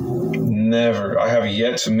 Never. I have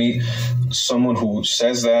yet to meet someone who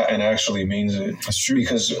says that and actually means it. That's true.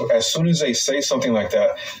 Because as soon as they say something like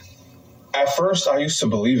that, at first I used to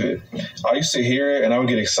believe it. I used to hear it and I would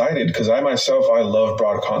get excited because I love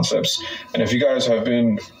broad concepts. And if you guys have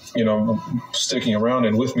been sticking around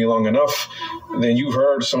and with me long enough, then you've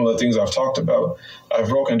heard some of the things I've talked about. I've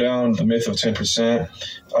broken down the myth of 10%.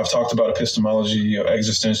 I've talked about epistemology,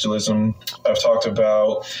 existentialism. I've talked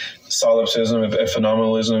about solipsism and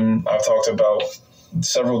phenomenalism. I've talked about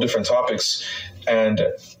several different topics. And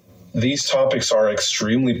these topics are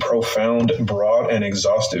extremely profound, broad, and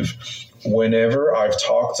exhaustive. Whenever I've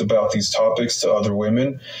talked about these topics to other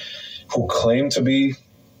women who claim to be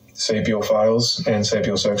sapiophiles and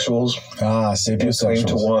sapiosexuals, claim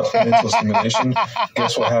to want mental stimulation,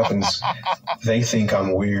 guess what happens? They think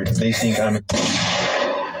I'm weird. They think I'm...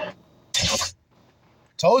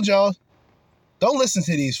 Told y'all, don't listen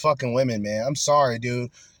to these fucking women, man. I'm sorry,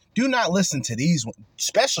 dude. Do not listen to these,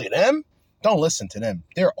 especially them. Don't listen to them.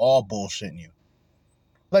 They're all bullshitting you.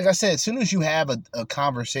 Like I said, as soon as you have a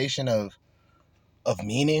conversation of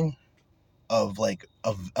meaning, of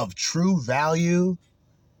true value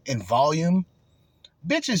and volume,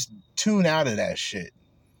 bitches tune out of that shit.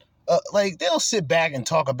 They'll sit back and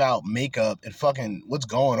talk about makeup and fucking what's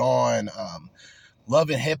going on, love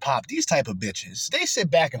and hip hop. These type of bitches, they sit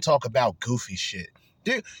back and talk about goofy shit.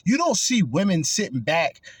 You don't see women sitting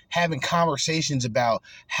back having conversations about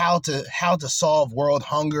how to solve world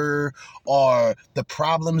hunger or the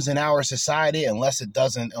problems in our society unless it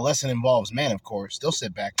involves men, of course. They'll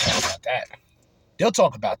sit back and talk about that. They'll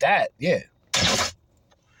talk about that, yeah.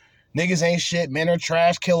 Niggas ain't shit, men are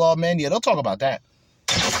trash, kill all men. Yeah, they'll talk about that.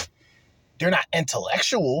 They're not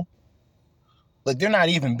intellectual. Like, they're not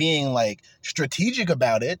even being, strategic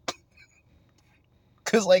about it.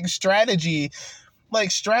 Because, strategy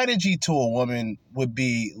to a woman would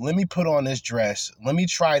be, let me put on this dress, let me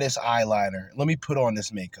try this eyeliner, let me put on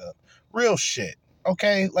this makeup. Real shit,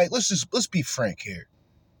 okay? Let's be frank here.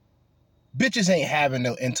 Bitches ain't having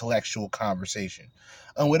no intellectual conversation.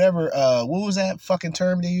 And whatever, what was that fucking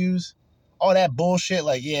term they use? All that bullshit,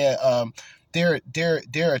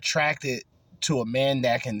 they're attracted to a man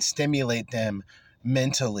that can stimulate them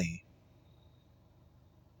mentally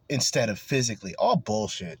instead of physically. All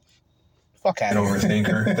bullshit. Fuck out of here.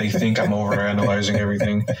 Overthinker. They think I'm overanalyzing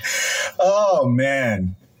everything. Oh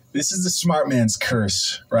man, this is the smart man's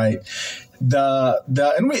curse, right?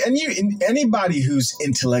 Anybody who's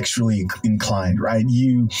intellectually inclined, right?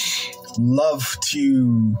 You love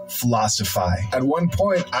to philosophize. At one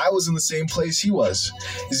point, I was in the same place he was.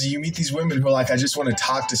 Is you meet these women who are like, I just want to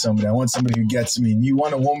talk to somebody. I want somebody who gets me. And you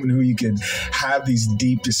want a woman who you can have these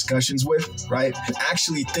deep discussions with, right? And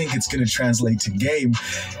actually think it's going to translate to game.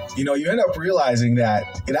 You end up realizing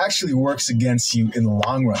that it actually works against you in the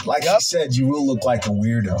long run. Like you said, you will look like a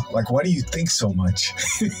weirdo. Like, why do you think so much?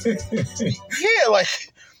 Yeah,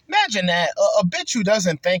 imagine that. A bitch who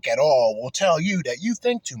doesn't think at all will tell you that you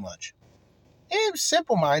think too much. It's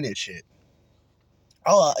simple-minded shit.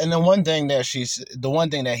 Oh, and the one thing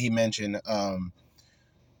that he mentioned,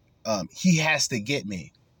 he has to get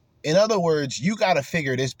me. In other words, you got to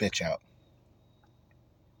figure this bitch out.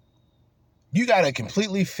 You got to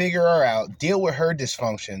completely figure her out, deal with her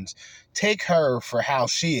dysfunctions, take her for how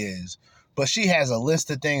she is, but she has a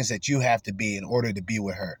list of things that you have to be in order to be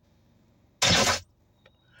with her.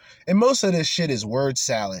 And most of this shit is word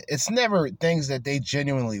salad. It's never things that they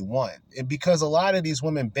genuinely want. And because a lot of these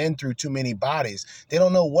women been through too many bodies, they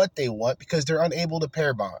don't know what they want because they're unable to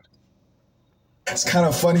pair bond. It's kind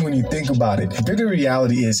of funny when you think about it. The bigger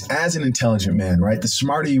reality is, as an intelligent man, right, the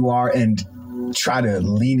smarter you are and try to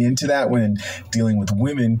lean into that when dealing with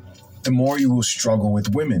women, the more you will struggle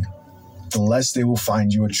with women, the less they will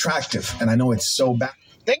find you attractive. And I know it's so bad.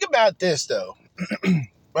 Think about this, though,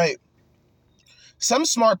 right? Some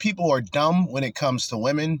smart people are dumb when it comes to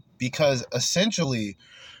women because essentially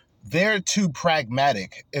they're too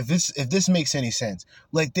pragmatic. If this makes any sense,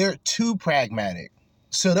 they're too pragmatic.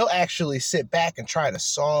 So they'll actually sit back and try to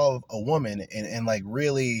solve a woman and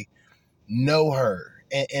really know her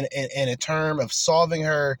in a term of solving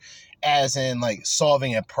her as in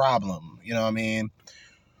solving a problem. You know what I mean?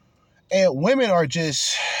 And women are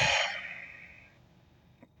just,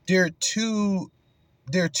 they're too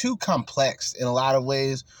complex in a lot of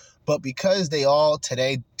ways, but because they all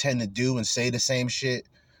today tend to do and say the same shit,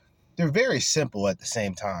 they're very simple at the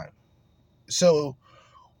same time. So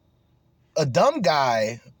a dumb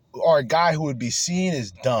guy or a guy who would be seen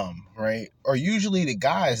as dumb, right, are usually the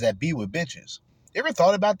guys that be with bitches. You ever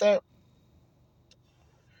thought about that?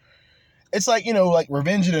 It's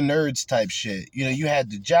Revenge of the Nerds type shit. You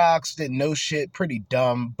had the jocks, didn't know shit, pretty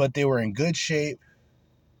dumb, but they were in good shape.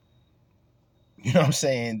 You know what I'm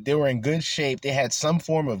saying? They were in good shape. They had some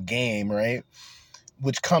form of game, right?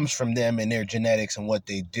 Which comes from them and their genetics and what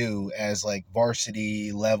they do as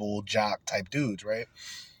varsity level jock type dudes, right?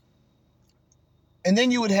 And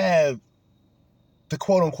then you would have the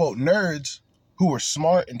quote-unquote nerds who were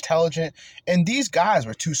smart, intelligent, and these guys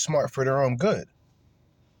were too smart for their own good.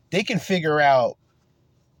 They can figure out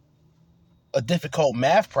a difficult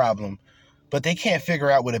math problem, but they can't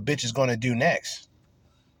figure out what a bitch is going to do next.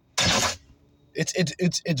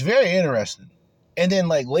 It's very interesting. And then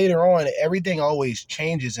like later on, everything always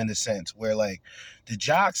changes in a sense where like the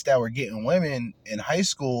jocks that were getting women in high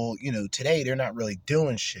school, you know, today they're not really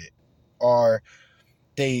doing shit. Or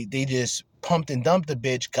they just pumped and dumped a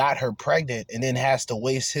bitch, got her pregnant, and then has to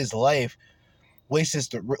waste the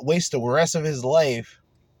rest of his life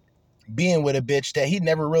being with a bitch that he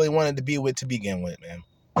never really wanted to be with to begin with, man.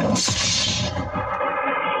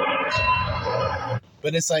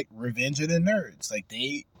 But it's like Revenge of the Nerds. Like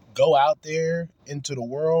they go out there into the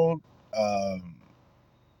world,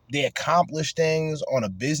 they accomplish things on a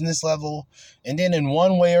business level, and then in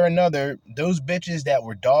one way or another, those bitches that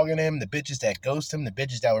were dogging him, the bitches that ghost him, the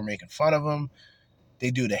bitches that were making fun of him,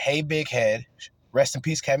 they do the hey big head, rest in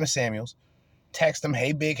peace Kevin Samuels, text him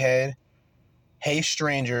hey big head, hey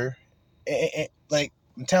stranger, like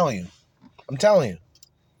I'm telling you.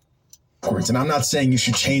 And I'm not saying you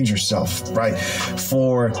should change yourself, right?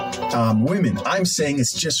 For women, I'm saying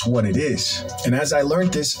it's just what it is. And as I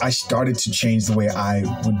learned this, I started to change the way I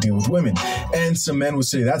would deal with women. And some men would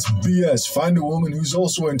say, that's BS. Find a woman who's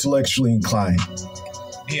also intellectually inclined.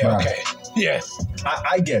 Yeah, right. Okay. Yeah.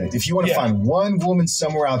 I get it. If you want to find one woman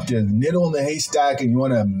somewhere out there, needle in the haystack, and you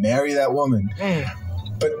want to marry that woman.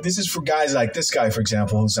 But this is for guys like this guy, for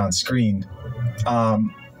example, who's on screen.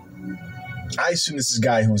 I assume this is a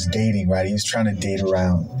guy who was dating, right? He was trying to date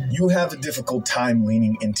around. You have a difficult time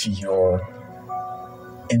leaning into your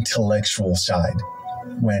intellectual side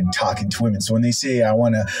when talking to women. So when they say, I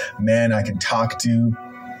want a man I can talk to,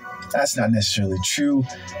 that's not necessarily true.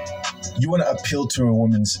 You want to appeal to a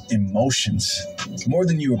woman's emotions more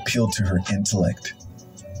than you appeal to her intellect.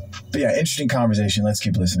 But yeah, interesting conversation. Let's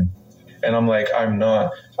keep listening. And I'm like, I'm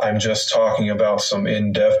not. I'm just talking about some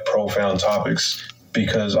in-depth, profound topics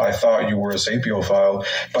because I thought you were a sapiophile.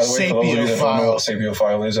 By the way, for those of you that don't know what a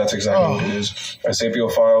sapiophile is, that's exactly what it is. A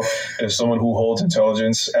sapiophile is someone who holds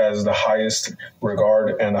intelligence as the highest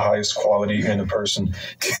regard and the highest quality in a person.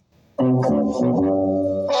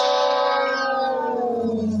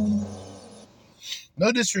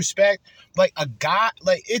 No disrespect, like a guy,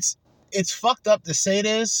 like it's fucked up to say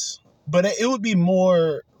this, but it would be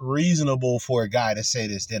more reasonable for a guy to say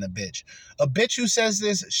this than a bitch. A bitch who says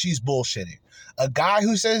this, she's bullshitting. A guy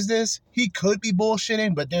who says this, he could be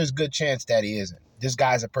bullshitting, but there's a good chance that he isn't. This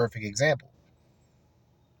guy's a perfect example.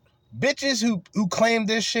 Bitches who claim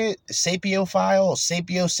this shit, sapiophile,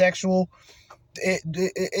 sapiosexual,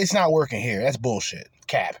 it's not working here. That's bullshit.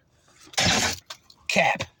 Capri.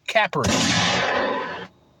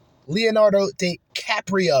 Leonardo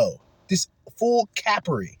DiCaprio. This full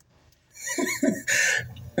Capri.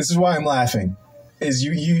 This is why I'm laughing.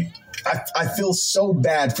 I feel so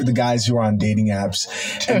bad for the guys who are on dating apps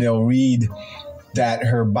and they'll read that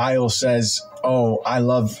her bio says, oh, I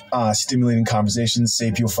love stimulating conversations,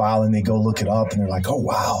 sapiophile, and they go look it up and they're like, oh,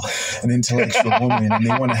 wow, an intellectual woman, and they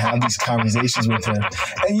want to have these conversations with her.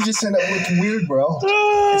 And you just end up looking weird, bro.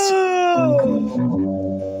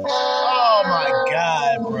 Oh, my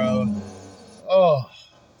God, bro. Oh.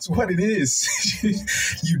 It's what it is.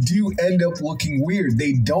 You do end up looking weird.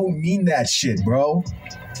 They don't mean that shit, bro.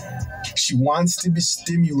 She wants to be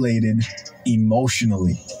stimulated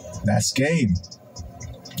emotionally. That's game.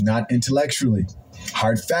 Not intellectually.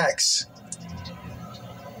 Hard facts.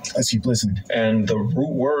 Let's keep listening. And the root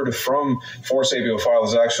word for sapiophile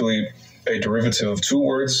is actually a derivative of two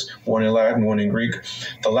words, one in Latin, one in Greek.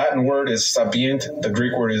 The Latin word is sapient, the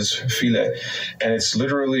Greek word is phile, and it's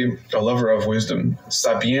literally a lover of wisdom.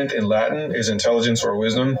 Sapient in Latin is intelligence or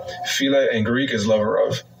wisdom. Phile in Greek is lover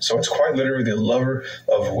of. So it's quite literally the lover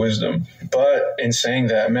of wisdom. But in saying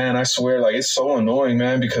that, man, I swear, like, it's so annoying,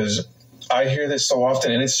 man, because I hear this so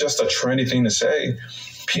often, and it's just a trendy thing to say.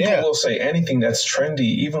 People will say anything that's trendy,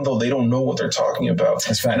 even though they don't know what they're talking about.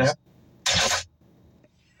 That's fast.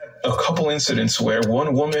 A couple incidents where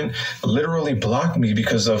one woman literally blocked me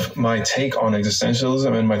because of my take on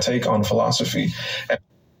existentialism and my take on philosophy.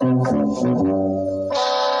 My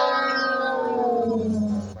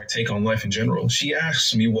take on life in general. She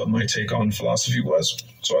asked me what my take on philosophy was.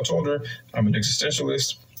 So I told her I'm an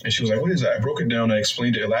existentialist. And she was like, what is that? I broke it down. I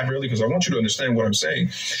explained it elaborately because I want you to understand what I'm saying.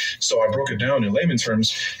 So I broke it down in layman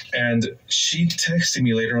terms. And she texted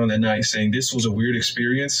me later on that night saying this was a weird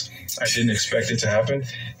experience. I didn't expect it to happen.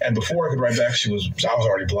 And before I could write back, I was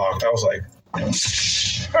already blocked. I was like,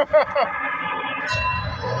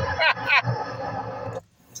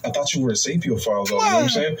 I thought you were a sapiophile, though. You know what I'm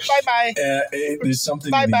saying? Bye-bye. There's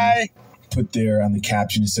something Bye-bye. put there on the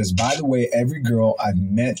caption. It says, by the way, every girl I've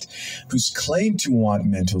met who's claimed to want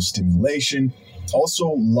mental stimulation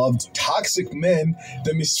also loved toxic men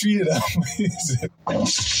that mistreated them.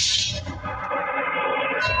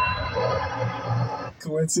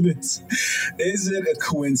 Coincidence? Is it a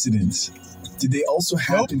coincidence? Did they also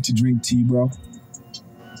happen to drink tea, bro?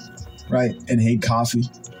 Right? And hate coffee?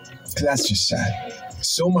 'Cause that's just sad.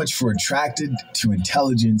 So much for attracted to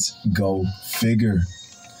intelligence. Go figure.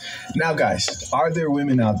 Now, guys, are there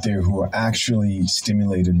women out there who are actually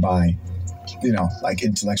stimulated by, like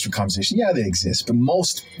intellectual conversation? Yeah, they exist. But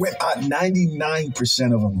most,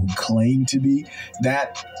 99% of them who claim to be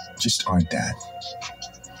that just aren't that.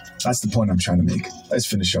 That's the point I'm trying to make. Let's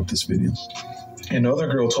finish up this video. Another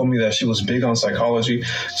girl told me that she was big on psychology,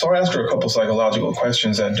 so I asked her a couple psychological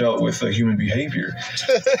questions that dealt with human behavior,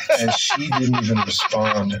 and she didn't even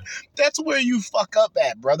respond. That's where you fuck up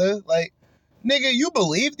at, brother. Like, nigga, you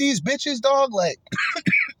believe these bitches, dog? Like,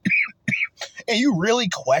 and you really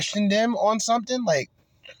question them on something? Like,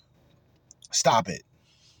 stop it.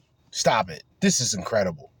 Stop it. This is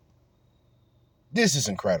incredible. This is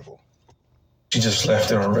incredible. She just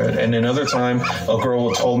left it on red. And another time, a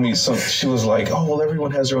girl told me she was like, oh, well,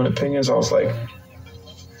 everyone has their own opinions. I was like,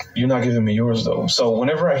 you're not giving me yours, though. So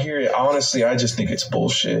whenever I hear it, honestly, I just think it's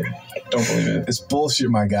bullshit. Don't believe it. It's bullshit,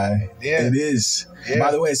 my guy. Yeah. It is. Yeah.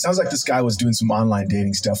 By the way, it sounds like this guy was doing some online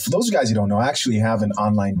dating stuff. For those guys who don't know, I actually have an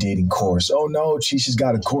online dating course. Oh, no, Chisha's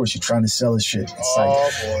got a course. You're trying to sell his shit. It's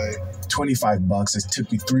boy. $25. It took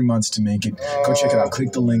me 3 months to make it. Go check it out.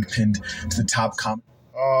 Click the link pinned to the top comment.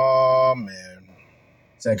 Oh, man.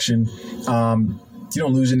 Section. You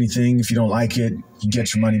don't lose anything. If you don't like it, you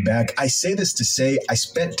get your money back. I say this to say I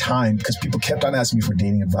spent time, because people kept on asking me for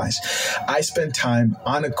dating advice. I spent time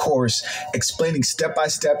on a course explaining step by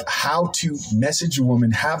step how to message a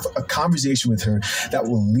woman, have a conversation with her that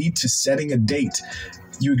will lead to setting a date.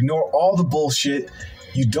 You ignore all the bullshit.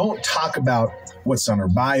 You don't talk about what's on her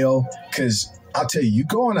bio, because I'll tell you, you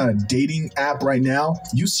go on a dating app right now,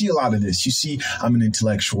 you see a lot of this. You see, I'm an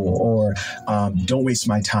intellectual, or don't waste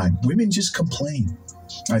my time. Women just complain.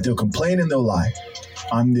 Right? They'll complain and they'll lie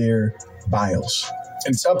on their bios.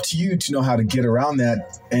 And it's up to you to know how to get around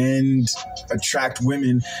that and attract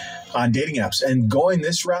women on dating apps. And going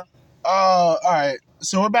this route. All right.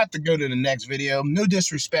 So we're about to go to the next video. No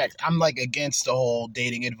disrespect. I'm like against the whole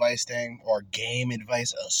dating advice thing, or game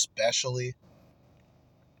advice especially.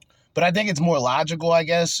 But I think it's more logical, I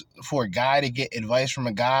guess, for a guy to get advice from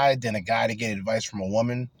a guy than a guy to get advice from a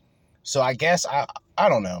woman. So I guess I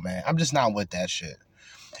don't know, man. I'm just not with that shit.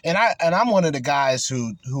 And I'm one of the guys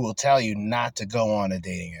who will tell you not to go on a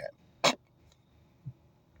dating app.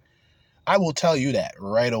 I will tell you that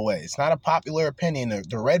right away. It's not a popular opinion.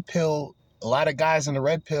 The red pill, a lot of guys in the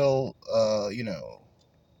red pill,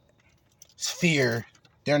 sphere,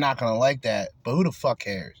 they're not gonna like that. But who the fuck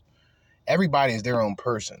cares? Everybody is their own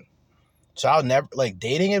person. So I'll never, like,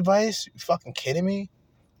 dating advice? You fucking kidding me?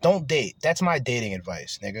 Don't date. That's my dating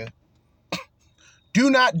advice, nigga. Do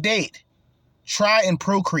not date. Try and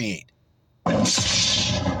procreate.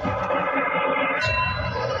 That's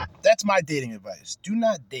my dating advice. Do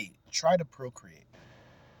not date. Try to procreate.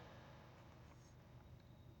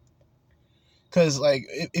 Because, like,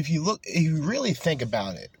 if you really think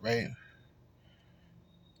about it, right?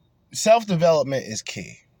 Self-development is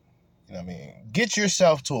key. You know what I mean? Get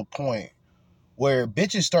yourself to a point where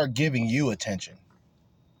bitches start giving you attention.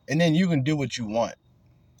 And then you can do what you want.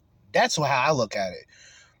 That's how I look at it.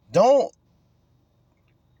 Don't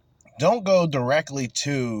go directly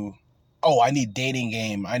to, oh, I need dating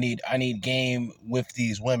game. I need game with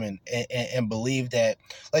these women and believe that.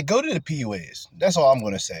 Like, go to the PUAs. That's all I'm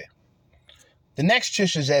going to say. The next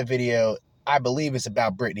Chishazette video, I believe it's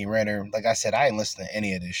about Brittany Renner. Like I said, I ain't listening to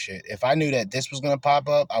any of this shit. If I knew that this was going to pop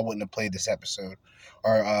up, I wouldn't have played this episode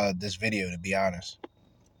or this video, to be honest.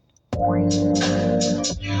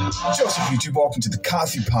 Joseph YouTube, welcome to the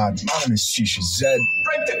Coffee Pod. My name is Chisha Zed.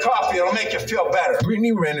 Drink the coffee, it'll make you feel better.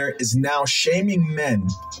 Brittany Renner is now shaming men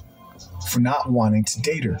for not wanting to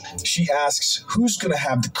date her. She asks, who's going to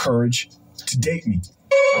have the courage to date me?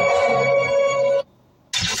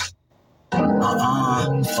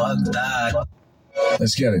 Fuck that.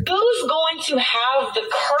 Let's get it. Who's going to have the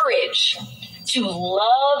courage to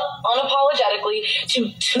love unapologetically, to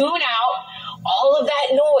tune out all of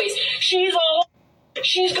that noise? She's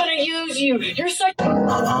gonna use you. You're such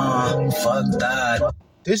fuck that.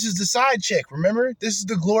 This is the side chick, remember? This is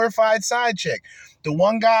the glorified side chick. The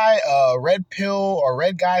one guy, red pill or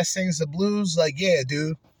red guy sings the blues, like, yeah,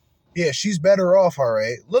 dude, Yeah, she's better off, all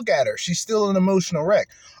right. Look at her. She's still an emotional wreck.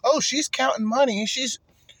 Oh, she's counting money. She's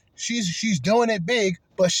doing it big,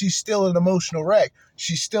 but she's still an emotional wreck.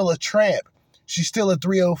 She's still a tramp. She's still a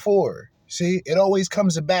 304. See, it always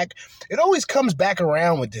comes back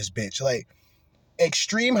around with this bitch. Like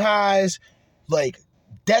extreme highs, like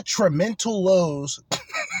detrimental lows.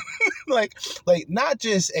 like not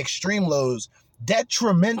just extreme lows,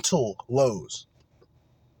 detrimental lows.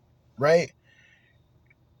 Right?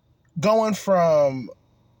 Going from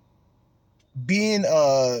being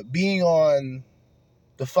on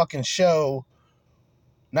the fucking show,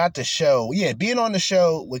 being on the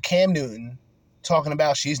show with Cam Newton, talking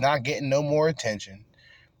about she's not getting no more attention,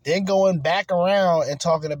 then going back around and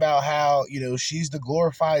talking about how, you know, she's the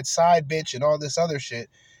glorified side bitch and all this other shit,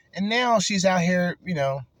 and now she's out here, you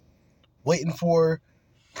know, waiting for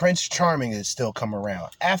Prince Charming to still come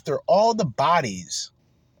around after all the bodies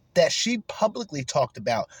that she publicly talked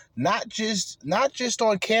about, not just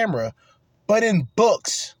on camera, but in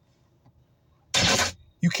books.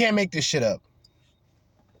 You can't make this shit up.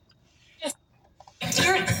 Who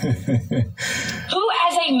as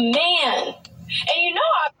a man, and you know,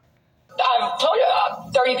 I've told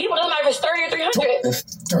you, 30 people, doesn't matter if it's 30 or 300.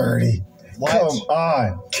 30. What? Come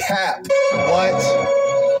on. Cap.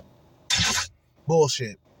 What?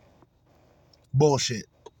 Bullshit.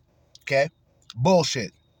 Okay?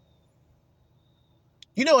 Bullshit.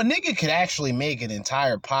 You know, a nigga could actually make an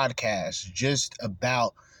entire podcast just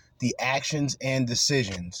about the actions and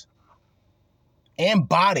decisions and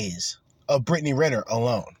bodies of Brittany Renner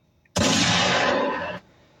alone.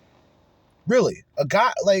 Really? A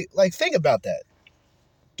guy, like think about that.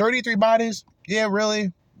 33 bodies? Yeah,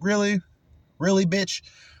 really, bitch.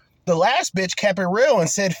 The last bitch kept it real and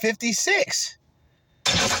said 56.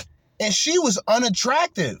 And she was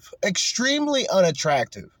unattractive, extremely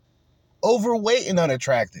unattractive, overweight and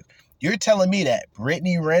unattractive. You're telling me that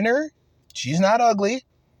Brittany Renner, she's not ugly.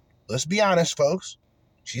 Let's be honest, folks.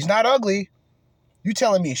 She's not ugly. You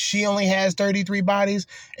telling me she only has 33 bodies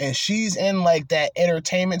and she's in like that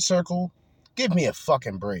entertainment circle? Give me a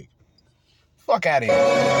fucking break. Fuck out of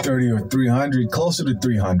here. 30 or 300, closer to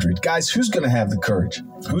 300. Guys, who's going to have the courage?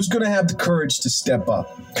 Who's going to have the courage to step up?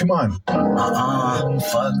 Come on.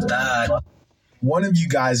 Fuck that. One of you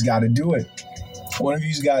guys got to do it. One of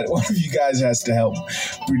you guys has to help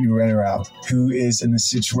Brittany Renner out, who is in a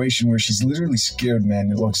situation where she's literally scared,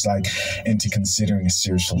 man, it looks like, into considering a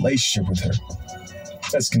serious relationship with her.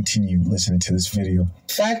 Let's continue listening to this video.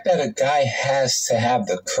 The fact that a guy has to have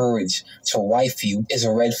the courage to wife you is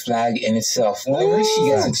a red flag in itself. Whenever she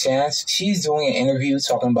gets a chance, she's doing an interview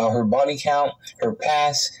talking about her body count, her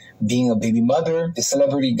past, being a baby mother, the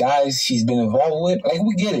celebrity guys she's been involved with. Like,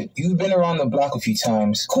 we get it. You've been around the block a few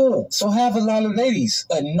times. Cool. So have a lot of ladies.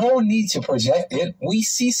 But no need to project it. We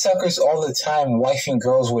see suckers all the time wifing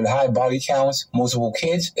girls with high body counts, multiple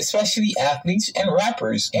kids, especially athletes and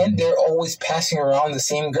rappers. And they're always passing around the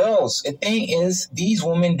same girls. The thing is, these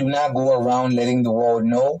women do not go around letting the world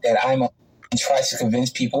know that I'm a and try to convince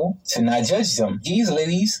people to not judge them. These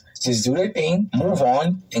ladies just do their thing, move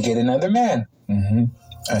on, and get another man. Mm-hmm.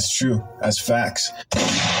 That's true. That's facts.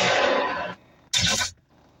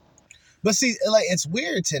 But see, like, it's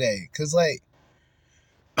weird today, because, like,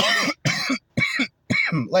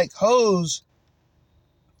 like, hoes,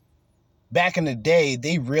 back in the day,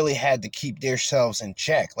 they really had to keep themselves in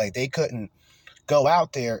check. Like, they couldn't go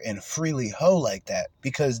out there and freely hoe like that,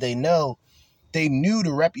 because they knew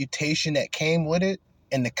the reputation that came with it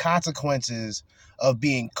and the consequences of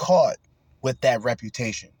being caught with that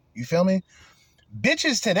reputation. You feel me?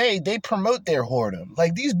 Bitches today, they promote their whoredom.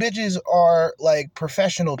 Like, these bitches are like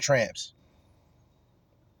professional tramps.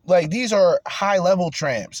 Like, these are high-level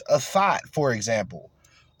tramps. A thought, for example.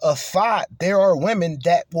 A thought, there are women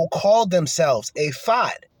that will call themselves a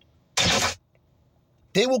thought.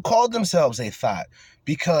 They will call themselves a thought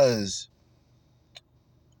because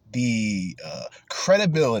the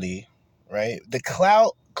credibility, right? The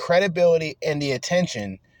clout, credibility, and the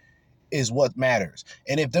attention is what matters.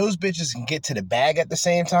 And if those bitches can get to the bag at the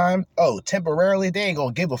same time, temporarily, they ain't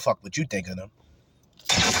gonna give a fuck what you think of them.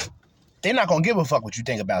 They're not gonna give a fuck what you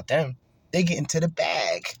think about them. They get into the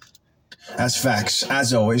bag. That's facts.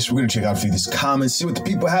 As always, we're going to check out a few of these comments, see what the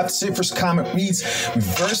people have to say. First comment reads,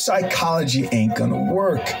 reverse psychology ain't going to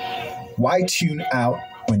work. Why tune out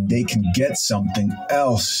when they can get something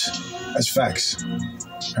else. That's facts.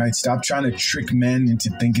 Right? Stop trying to trick men into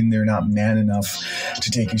thinking they're not man enough to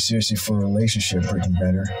take you seriously for a relationship, Brittany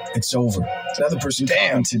Renner. It's over. Another person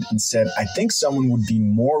commented and said, I think someone would be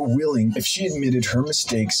more willing if she admitted her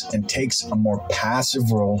mistakes and takes a more passive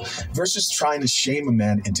role versus trying to shame a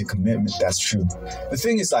man into commitment. That's true. The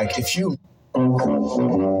thing is, like, if you...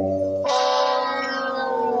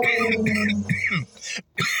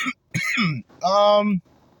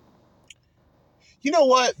 You know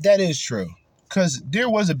what? That is true. Because there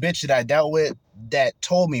was a bitch that I dealt with that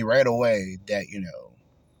told me right away that, you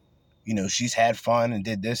know, she's had fun and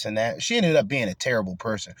did this and that. She ended up being a terrible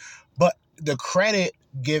person. But the credit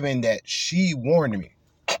given that she warned me,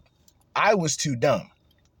 I was too dumb.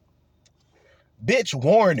 Bitch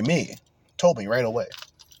warned me, told me right away.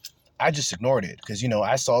 I just ignored it because, you know,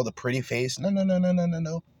 I saw the pretty face.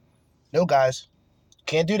 No. No, guys.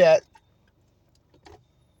 Can't do that.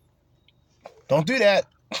 Don't do that.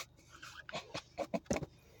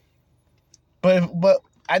 But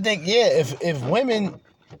I think, yeah, if women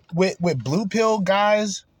with blue pill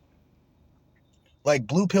guys, like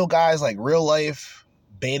real life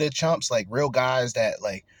beta chumps, like real guys that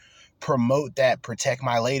like promote that protect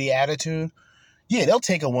my lady attitude, yeah, they'll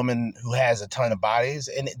take a woman who has a ton of bodies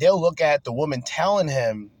and they'll look at the woman telling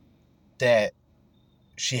him that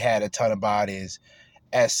she had a ton of bodies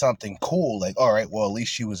as something cool. Like, all right, well, at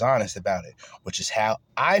least she was honest about it, which is how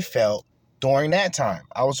I felt during that time.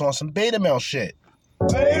 I was on some beta male shit.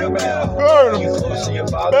 Beta male. You close to your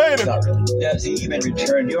father? Not really. Does he even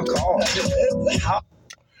return your call?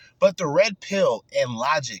 But the red pill and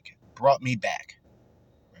logic brought me back.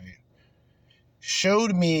 Right?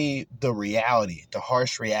 Showed me the reality, the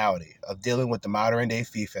harsh reality of dealing with the modern day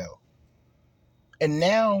female. And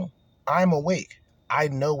now I'm awake. I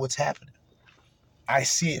know what's happening. I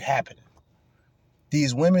see it happening.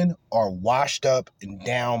 These women are washed up and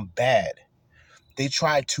down bad. They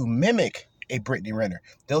try to mimic a Brittany Renner.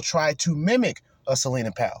 They'll try to mimic a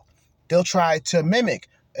Selena Powell. They'll try to mimic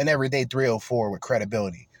an everyday 304 with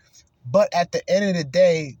credibility. But at the end of the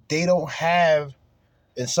day, they don't have,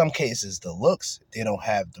 in some cases, the looks. They don't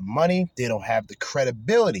have the money. They don't have the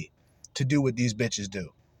credibility to do what these bitches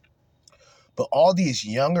do. But all these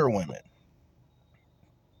younger women,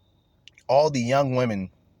 all the young women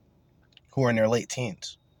who are in their late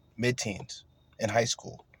teens, mid-teens, in high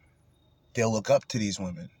school, they'll look up to these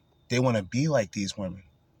women. They want to be like these women.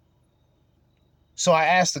 So I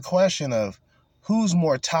asked the question of who's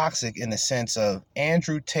more toxic in the sense of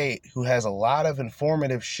Andrew Tate, who has a lot of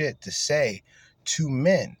informative shit to say to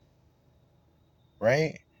men,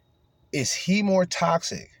 right? Is he more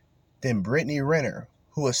toxic than Brittany Renner,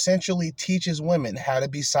 who essentially teaches women how to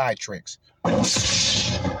be side tricks?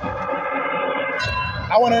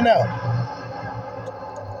 I want to know.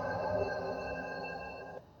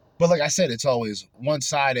 But like I said, it's always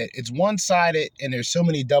one-sided. It's one-sided, and there's so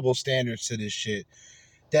many double standards to this shit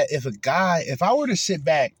that if I were to sit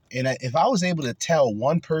back and if I was able to tell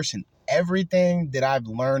one person everything that I've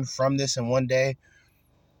learned from this in one day,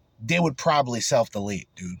 they would probably self-delete,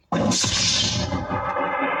 dude.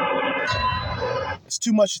 It's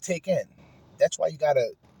too much to take in. That's why you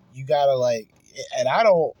gotta like, and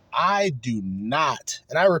I do not,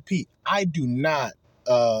 and I repeat, I do not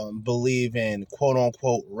believe in quote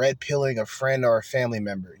unquote red pilling a friend or a family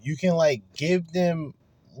member. You can like give them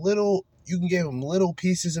little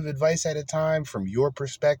pieces of advice at a time from your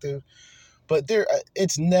perspective, but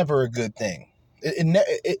it's never a good thing.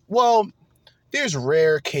 Well, there's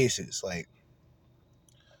rare cases like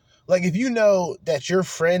if you know that your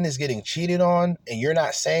friend is getting cheated on and you're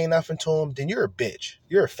not saying nothing to him, then you're a bitch.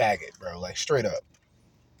 You're a faggot, bro. Like straight up.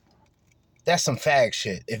 That's some fag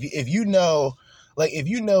shit. If you know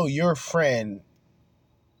your friend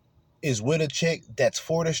is with a chick that's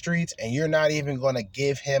for the streets and you're not even going to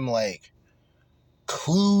give him like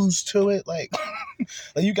clues to it, like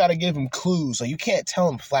like you got to give him clues. Like you can't tell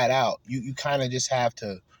him flat out. You kind of just have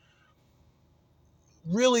to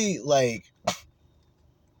really like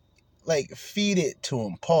feed it to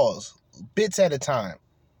him, pause, bits at a time,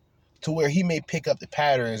 to where he may pick up the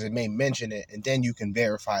patterns and may mention it, and then you can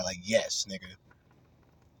verify like, yes, nigga.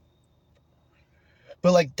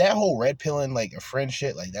 But like that whole red pilling like a friend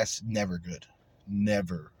shit, like that's never good.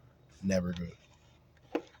 Never good.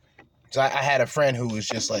 So I had a friend who was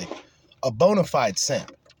just like a bona fide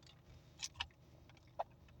simp.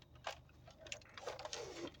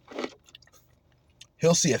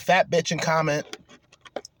 He'll see a fat bitch and comment.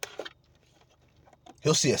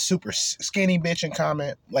 He'll see a super skinny bitch and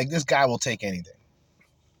comment. Like this guy will take anything.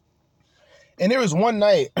 And there was one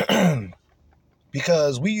night,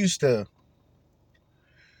 because we used to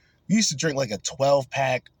he used to drink like a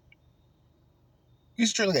 12-pack. He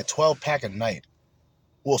used to drink like a 12-pack a night.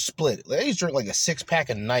 Well, split. Like, I used to drink like a 6-pack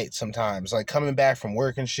a night sometimes. Like coming back from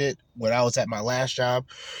work and shit when I was at my last job.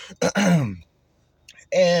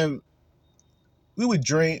 And we would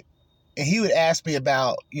drink. And he would ask me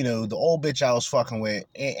about, you know, the old bitch I was fucking with.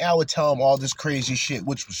 And I would tell him all this crazy shit,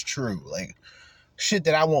 which was true. Like, shit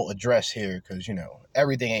that I won't address here because, you know,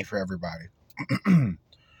 everything ain't for everybody.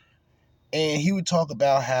 And he would talk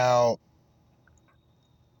about how,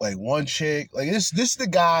 like, one chick, like, this is the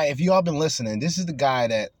guy, if y'all been listening, this is the guy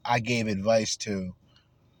that I gave advice to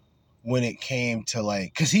when it came to,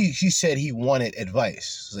 like, because he said he wanted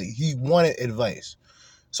advice. Like, he wanted advice.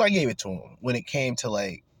 So I gave it to him when it came to,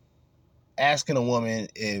 like, asking a woman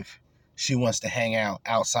if she wants to hang out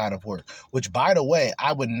outside of work, which, by the way,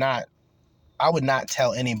 I would not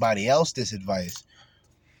tell anybody else this advice,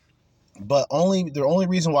 but the only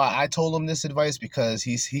reason why I told him this advice because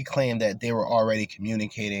he claimed that they were already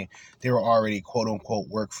communicating, they were already quote unquote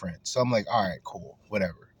work friends. So I'm like, all right, cool,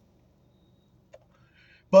 whatever.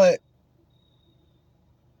 But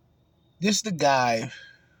this is the guy,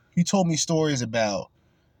 he told me stories about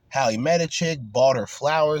how he met a chick, bought her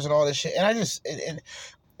flowers and all this shit. And I just, and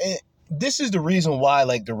this is the reason why,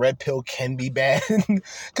 like, the red pill can be bad.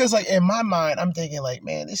 Because, like, in my mind, I'm thinking, like,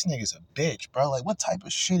 man, this nigga's a bitch, bro. Like, what type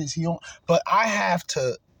of shit is he on? But I have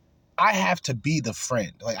to be the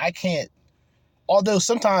friend. Like, I can't, although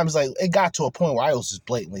sometimes, like, it got to a point where I was just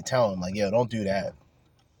blatantly telling him, like, yo, don't do that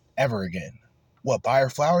ever again. What, buy her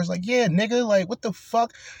flowers? Like, yeah, nigga, like, what the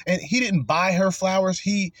fuck? And he didn't buy her flowers.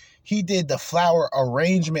 He did the flower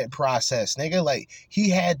arrangement process, nigga. Like, he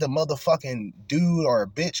had the motherfucking dude or a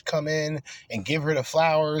bitch come in and give her the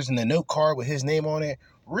flowers and the note card with his name on it.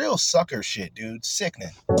 Real sucker shit, dude. Sickening.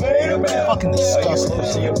 Fucking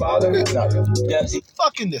disgusting.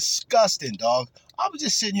 Fucking disgusting, dog. I was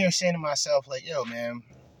just sitting here saying to myself, like, yo, man.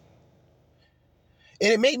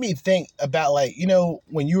 And it made me think about, like, you know,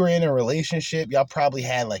 when you were in a relationship, y'all probably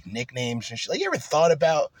had, like, nicknames and shit. Like, you ever thought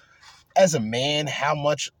about, as a man, how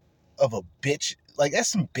much of a bitch, like, that's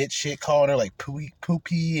some bitch shit calling her, like,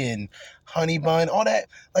 poopy and honey bun, all that.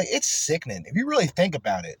 Like, it's sickening. If you really think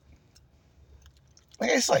about it. Like,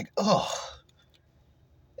 it's like, ugh.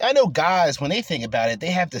 I know guys, when they think about it, they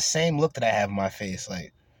have the same look that I have on my face.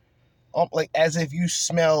 Like as if you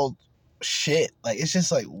smelled shit. Like, it's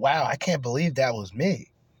just like, wow, I can't believe that was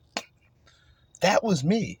me. That was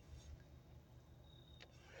me.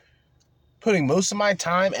 Putting most of my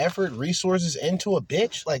time, effort, resources into a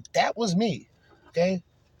bitch. Like, that was me. Okay?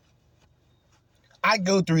 I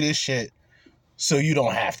go through this shit so you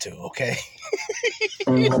don't have to, okay?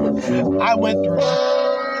 I went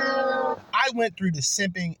through the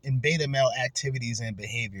simping and beta male activities and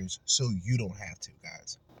behaviors so you don't have to,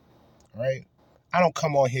 guys. All right? I don't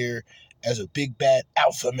come on here as a big bad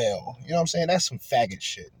alpha male. You know what I'm saying? That's some faggot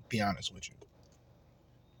shit, to be honest with you.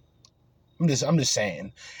 I'm just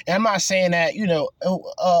saying. And I'm not saying that, you know,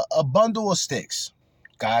 a bundle of sticks,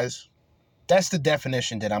 guys. That's the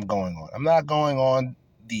definition that I'm going on. I'm not going on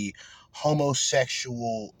the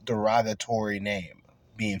homosexual derogatory name,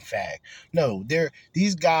 being fag. No,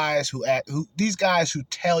 these guys who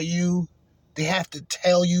tell you, they have to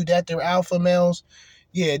tell you that they're alpha males.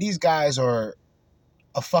 Yeah, these guys are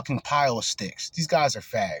a fucking pile of sticks. These guys are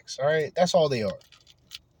fags, all right? That's all they are.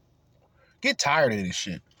 Get tired of this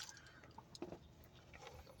shit.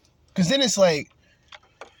 Because then it's like,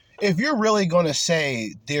 if you're really going to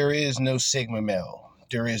say there is no sigma male,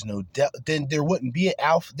 there is no then there wouldn't be an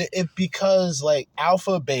alpha. Because, like,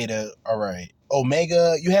 alpha, beta, all right,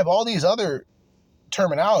 omega, you have all these other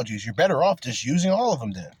terminologies. You're better off just using all of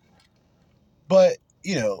them then. But,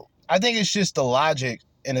 you know, I think it's just the logic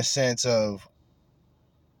in a sense of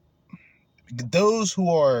those who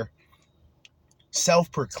are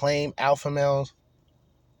self-proclaimed alpha males,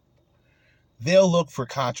 they'll look for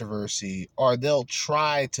controversy, or they'll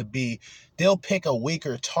pick a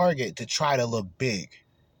weaker target to try to look big.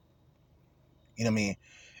 You know what I mean?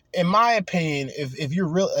 In my opinion, if you're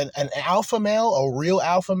real, an alpha male, a real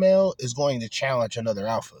alpha male is going to challenge another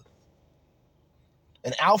alpha.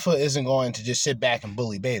 An alpha isn't going to just sit back and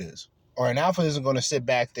bully betas. Or an alpha isn't going to sit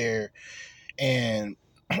back there and,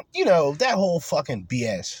 you know, that whole fucking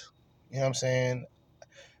BS. You know what I'm saying?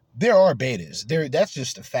 There are betas. That's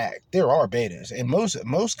just a fact. There are betas. And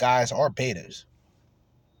most guys are betas.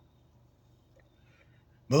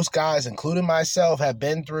 Most guys, including myself, have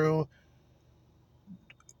been through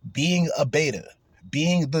being a beta,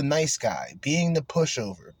 being the nice guy, being the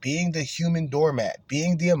pushover, being the human doormat,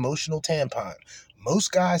 being the emotional tampon.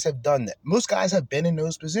 Most guys have done that. Most guys have been in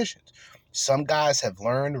those positions. Some guys have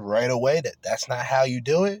learned right away that that's not how you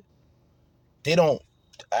do it. they don't,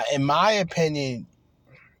 in my opinion,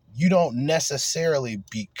 you don't necessarily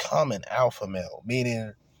become an alpha male.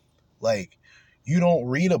 Meaning, like, you don't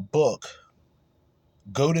read a book,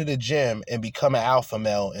 go to the gym, and become an alpha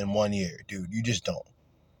male in 1 year, dude. You just don't.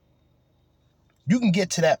 You can get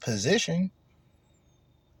to that position.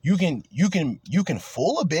 You can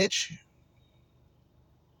fool a bitch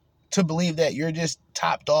to believe that you're just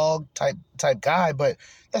top dog type guy, but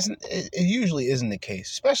it usually isn't the case,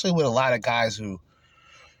 especially with a lot of guys who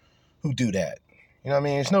do that. You know what I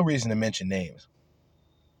mean? There's no reason to mention names.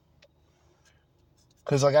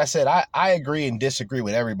 Because like I said, I agree and disagree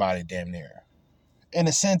with everybody damn near. In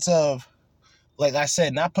the sense of, like I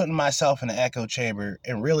said, not putting myself in an echo chamber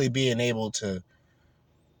and really being able to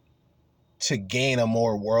gain a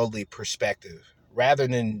more worldly perspective rather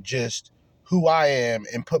than just who I am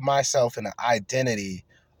and put myself in an identity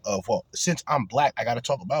of, well, since I'm black, I got to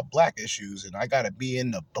talk about black issues and I got to be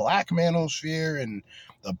in the black manosphere and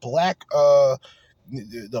the black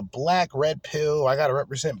red pill. I got to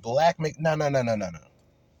represent black. No.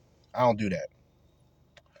 I don't do that.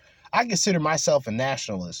 I consider myself a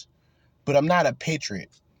nationalist, but I'm not a patriot.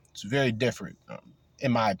 It's very different,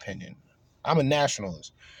 in my opinion. I'm a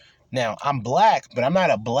nationalist. Now, I'm black, but I'm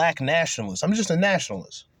not a black nationalist. I'm just a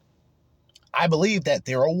nationalist. I believe that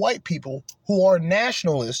there are white people who are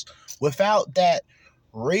nationalists without that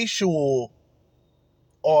racial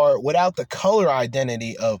or without the color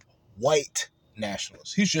identity of white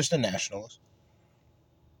nationalists. He's just a nationalist.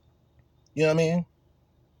 You know what I mean?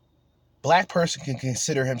 Black person can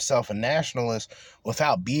consider himself a nationalist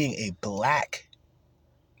without being a black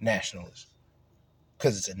nationalist.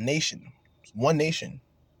 Because it's a nation. It's one nation.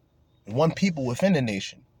 And one people within the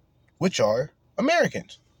nation, which are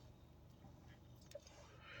Americans.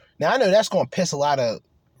 Now, I know that's going to piss a lot of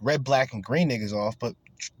red, black, and green niggas off, but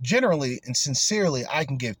generally and sincerely, I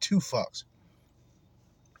can give two fucks.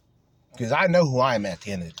 Because I know who I am at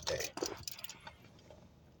the end of the day.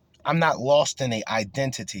 I'm not lost in an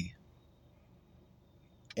identity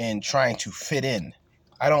and trying to fit in.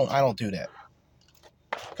 I don't do that.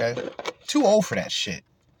 Okay? Too old for that shit.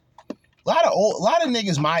 A lot of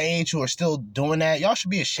niggas my age who are still doing that, y'all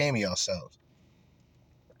should be ashamed of yourselves.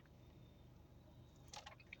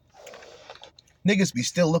 Niggas be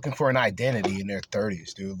still looking for an identity in their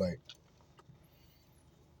 30s, dude. Like,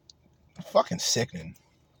 fucking sickening.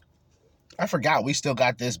 I forgot we still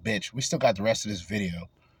got this bitch. We still got the rest of this video.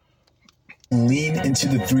 Lean into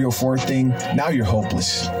the 304 thing, now you're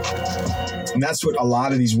hopeless. And that's what a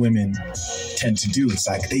lot of these women tend to do. It's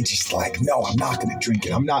like, they just like, no, I'm not going to drink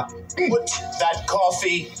it. I'm not. Put that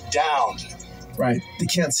coffee down. Right? They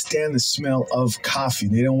can't stand the smell of coffee.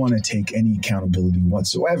 They don't want to take any accountability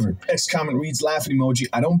whatsoever. Next comment reads, laughing emoji.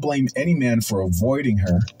 I don't blame any man for avoiding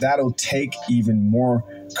her. That'll take even more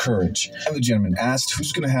courage. And the gentleman asked,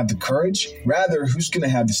 who's going to have the courage? Rather, who's going to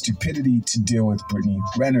have the stupidity to deal with Brittany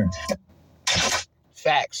Renner?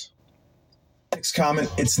 Facts. Next comment,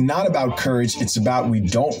 it's not about courage, it's about we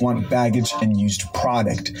don't want baggage and used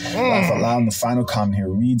product. Laugh out loud, and the final comment here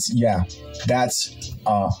reads, yeah, that's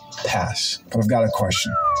a pass. But I've got a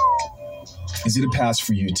question. Is it a pass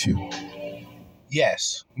for you too?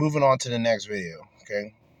 Yes. Moving on to the next video,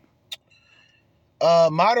 okay?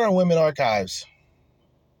 Modern Women Archives,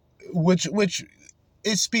 which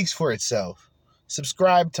it speaks for itself.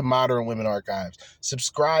 Subscribe to Modern Women Archives.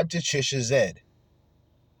 Subscribe to Chisha Zed.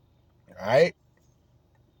 All right?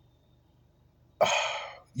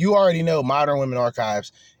 You already know Modern Women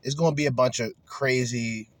Archives is going to be a bunch of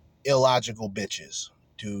crazy, illogical bitches,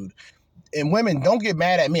 dude. And women, don't get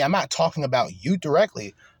mad at me. I'm not talking about you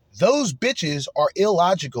directly. Those bitches are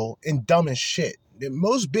illogical and dumb as shit.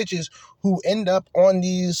 Most bitches who end up on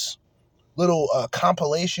these little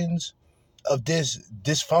compilations of this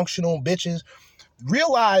dysfunctional bitches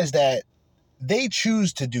realize that they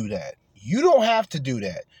choose to do that. You don't have to do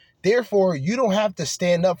that. Therefore, you don't have to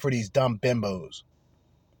stand up for these dumb bimbos.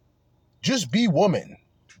 Just be woman.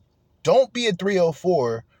 Don't be a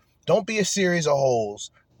 304. Don't be a series of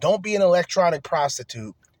holes. Don't be an electronic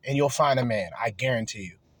prostitute, and you'll find a man. I guarantee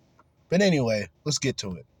you. But anyway, let's get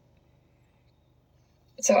to it.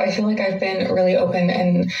 So I feel like I've been really open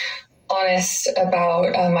and honest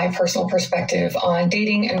about my personal perspective on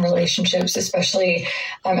dating and relationships, especially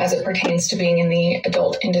as it pertains to being in the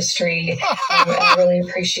adult industry. I really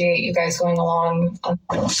appreciate you guys going along on.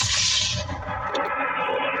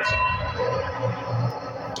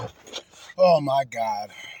 Oh my God.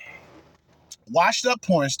 Washed up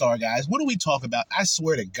porn star, guys. What do we talk about? I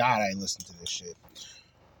swear to God, I ain't listened to this shit.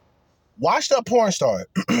 Washed up porn star,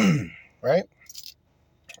 right?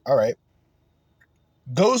 All right.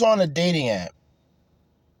 Goes on a dating app.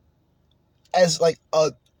 as like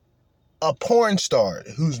a porn star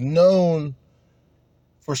who's known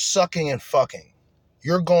for sucking and fucking,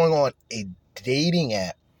 you're going on a dating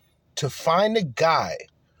app to find a guy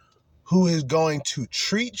who is going to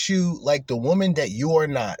treat you like the woman that you are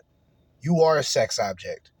not. You are a sex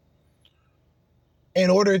object. In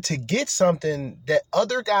order to get something that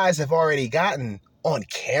other guys have already gotten on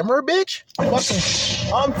camera, bitch?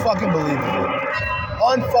 Unfucking believable.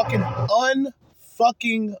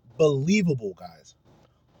 Unfucking believable, guys.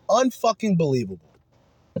 Unfucking believable.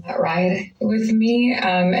 That ride with me,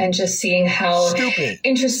 and just seeing how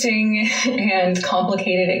interesting and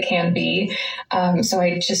complicated it can be. So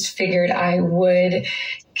I just figured I would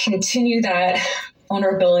continue that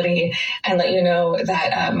vulnerability and let you know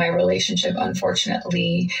that my relationship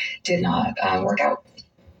unfortunately did not work out.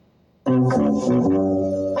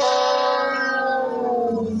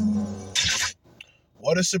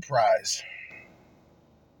 What a surprise.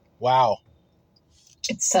 Wow.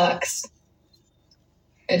 It sucks.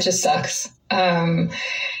 It just sucks.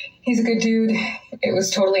 He's a good dude. It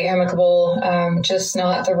was totally amicable, just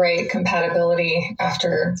not the right compatibility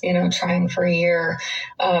after, trying for a year.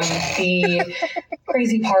 The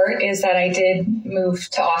crazy part is that I did move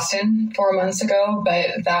to Austin 4 months ago,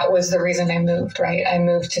 but that was the reason I moved, right? I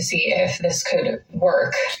moved to see if this could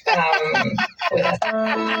work with us.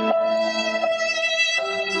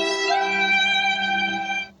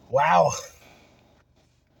 Wow.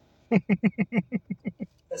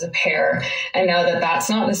 As a pair. And now that that's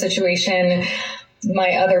not the situation,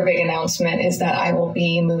 my other big announcement is that I will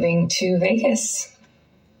be moving to Vegas.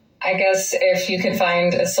 I guess if you could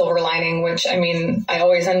find a silver lining, which I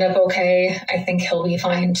always end up okay. I think he'll be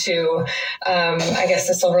fine too. I guess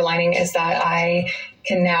the silver lining is that I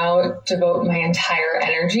can now devote my entire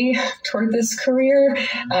energy toward this career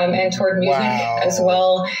and toward music as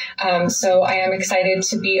well. So I am excited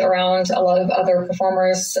to be around a lot of other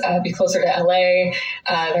performers, be closer to LA.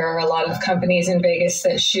 There are a lot of companies in Vegas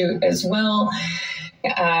that shoot as well.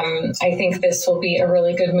 I think this will be a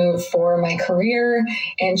really good move for my career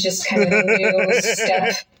and just kind of a new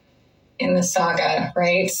step in the saga,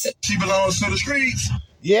 right? She belongs to the streets.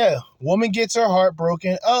 Yeah, woman gets her heart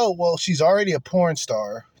broken. Oh, well, she's already a porn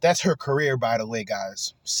star. That's her career, by the way,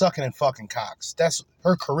 guys. Sucking and fucking cocks. That's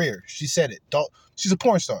her career. She said it. She's a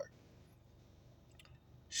porn star.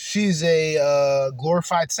 She's a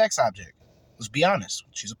glorified sex object. Let's be honest.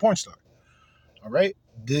 She's a porn star. All right?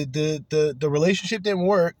 The relationship didn't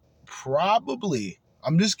work. Probably.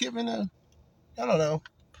 I'm just giving I don't know.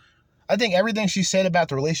 I think everything she said about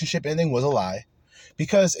the relationship ending was a lie.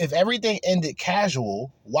 Because if everything ended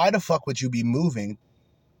casual, why the fuck would you be moving?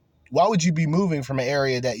 Why would you be moving from an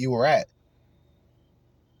area that you were at?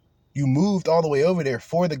 You moved all the way over there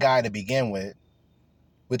for the guy to begin with,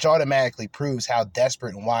 which automatically proves how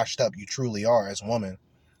desperate and washed up you truly are as a woman.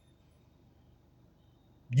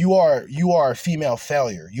 You are a female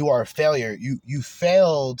failure. You are a failure. You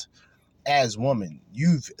failed as woman.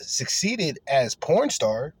 You've succeeded as porn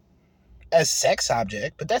star, as sex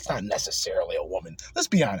object, but that's not necessarily a woman. Let's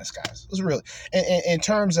be honest, guys. Let's really, in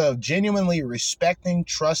terms of genuinely respecting,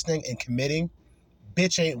 trusting, and committing,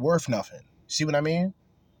 bitch ain't worth nothing. See what I mean?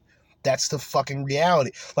 That's the fucking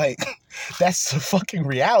reality. Like, that's the fucking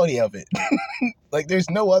reality of it. Like, there's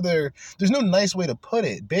no nice way to put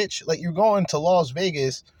it, bitch. Like, you're going to Las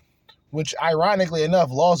Vegas, which ironically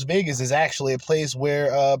enough, Las Vegas is actually a place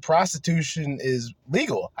where prostitution is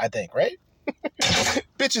legal, I think, right?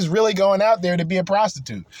 Bitch is really going out there to be a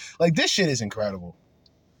prostitute. Like, this shit is incredible.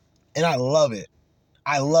 And I love it.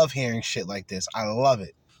 I love hearing shit like this. I love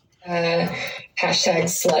it. Hashtag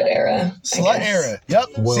slut era. Slut era. Yep.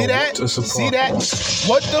 Well, see that? See that?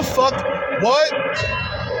 What the fuck? What?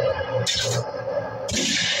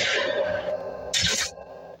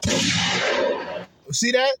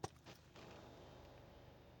 See that?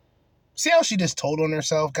 See how she just told on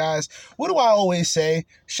herself, guys? What do I always say?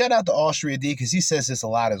 Shout out to Austria D, because he says this a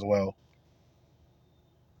lot as well.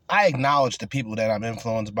 I acknowledge the people that I'm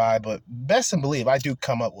influenced by, but best and believe I do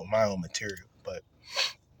come up with my own material. But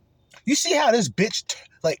you see how this bitch,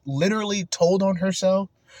 literally told on herself?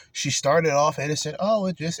 She started off innocent. Oh,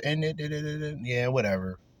 it just ended. Yeah,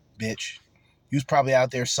 whatever, bitch. You was probably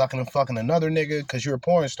out there sucking and fucking another nigga because you're a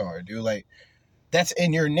porn star, dude. That's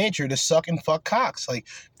in your nature to suck and fuck cocks.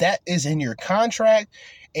 That is in your contract,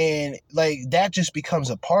 and that just becomes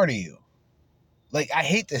a part of you. I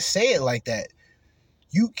hate to say it like that.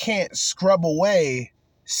 You can't scrub away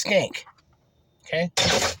skank. Okay?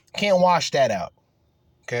 Can't wash that out.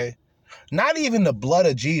 Okay? Not even the blood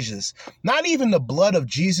of Jesus, not even the blood of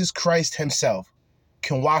Jesus Christ himself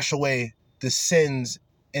can wash away the sins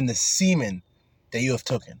and the semen that you have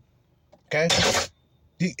taken. Okay?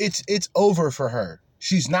 It's over for her.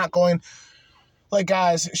 She's not going, like,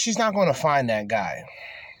 guys, she's not going to find that guy.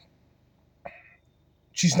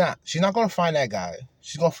 She's not going to find that guy.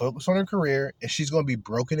 She's going to focus on her career, and she's going to be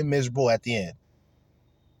broken and miserable at the end.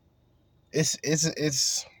 It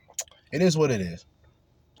is what it is.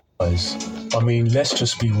 I mean, let's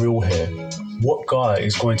just be real here. What guy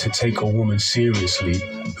is going to take a woman seriously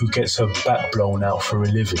who gets her back blown out for a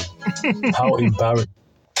living? How embarrassing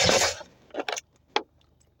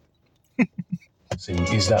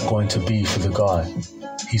is that going to be for the guy?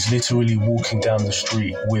 He's literally walking down the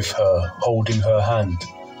street with her, holding her hand,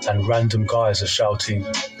 and random guys are shouting,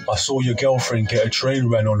 "I saw your girlfriend get a train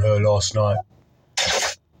ran on her last night."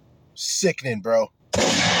 Sickening, bro.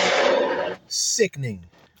 Sickening.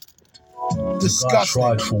 The guy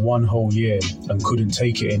tried for 1 whole year and couldn't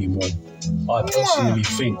take it anymore. I personally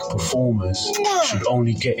think performers should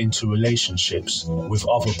only get into relationships with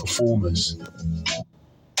other performers.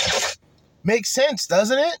 Makes sense,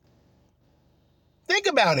 doesn't it? Think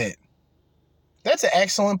about it. That's an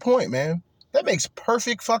excellent point, man. That makes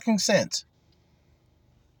perfect fucking sense.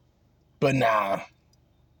 But nah.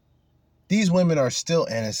 These women are still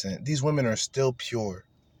innocent. These women are still pure.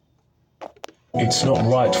 It's not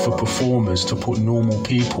right for performers to put normal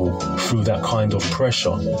people through that kind of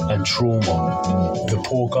pressure and trauma. The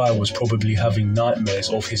poor guy was probably having nightmares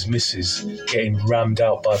of his missus getting rammed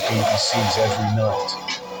out by BBCs every night.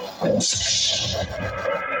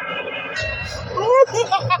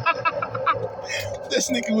 This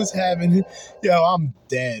nigga was having, yo, I'm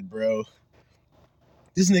dead, bro.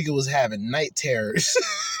 This nigga was having night terrors.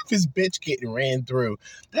 His bitch getting ran through.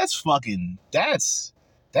 That's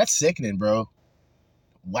sickening, bro.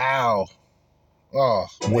 Wow. Oh,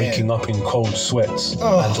 waking up in cold sweats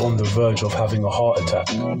and on the verge of having a heart attack.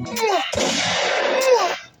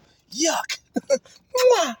 Yuck.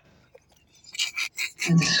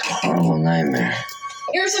 This horrible nightmare.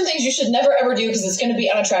 Here are some things you should never ever do because it's going to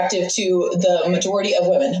be unattractive to the majority of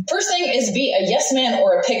women. First thing is be a yes man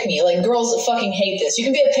or a pick me. Like, girls fucking hate this. You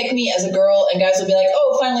can be a pick me as a girl and guys will be like,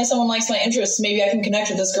 oh, finally someone likes my interests. Maybe I can connect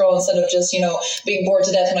with this girl instead of just, being bored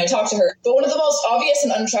to death when I talk to her. But one of the most obvious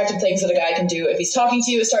and unattractive things that a guy can do if he's talking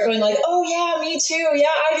to you is start going like, oh yeah, me too.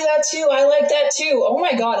 Yeah, I do that too. I like that too. Oh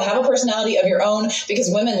my God, have a personality of your own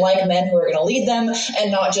because women like men who are going to lead them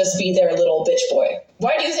and not just be their little bitch boy.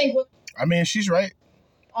 Why do you think women I mean, she's right.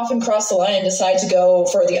 often cross the line and decide to go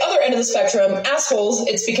for the other end of the spectrum, assholes?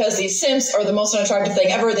 It's because these simps are the most unattractive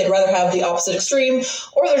thing ever. They'd rather have the opposite extreme,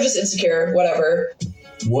 or they're just insecure, whatever.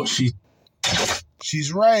 What she's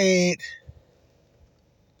right.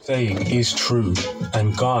 Saying is true,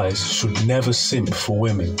 and guys should never simp for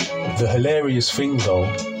women. The hilarious thing,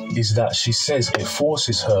 though, is that she says it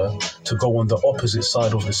forces her to go on the opposite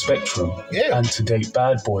side of the spectrum and to date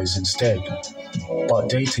bad boys instead. But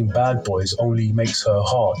dating bad boys only makes her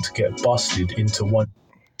heart get busted into one.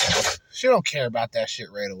 She don't care about that shit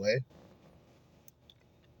right away.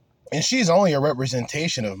 And she's only a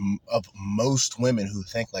representation of most women who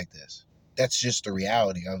think like this. That's just the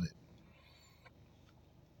reality of it.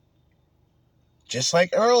 Just like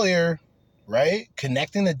earlier, right?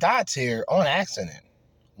 Connecting the dots here on accident.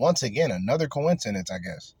 Once again, another coincidence, I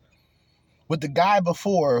guess. With the guy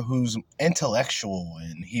before who's intellectual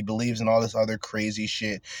and he believes in all this other crazy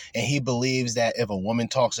shit, and he believes that if a woman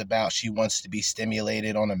talks about she wants to be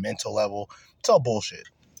stimulated on a mental level, it's all bullshit.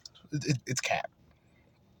 It's cap.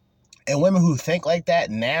 And women who think like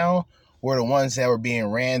that now were the ones that were being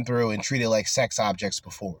ran through and treated like sex objects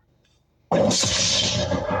before.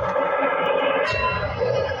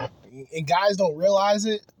 And guys don't realize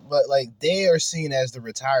it, but like they are seen as the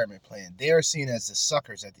retirement plan. They are seen as the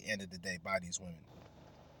suckers at the end of the day by these women.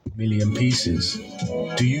 Million pieces.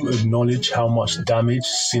 Do you acknowledge how much damage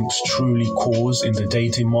simps truly cause in the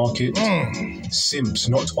dating market? Simps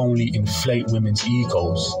not only inflate women's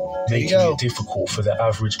egos, making it difficult for the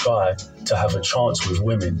average guy to have a chance with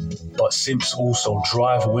women, but simps also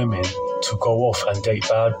drive women to go off and date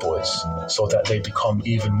bad boys so that they become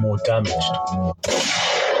even more damaged.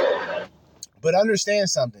 But understand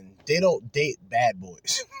something, they don't date bad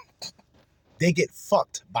boys. They get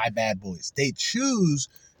fucked by bad boys. They choose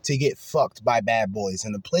to get fucked by bad boys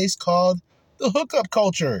in a place called the hookup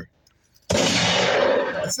culture.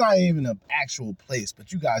 It's not even an actual place,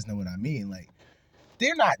 but you guys know what I mean. Like,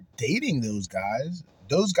 they're not dating those guys.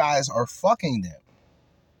 Those guys are fucking them.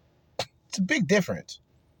 It's a big difference.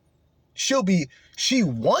 She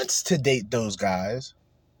wants to date those guys,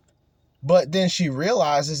 but then she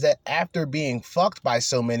realizes that after being fucked by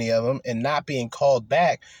so many of them and not being called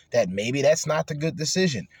back, that maybe that's not the good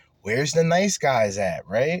decision. Where's the nice guys at,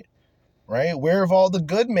 right? Right? Where have all the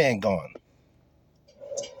good men gone?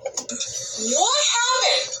 What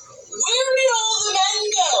happened? Where did all the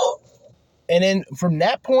men go? And then from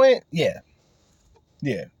that point, yeah,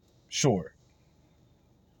 sure.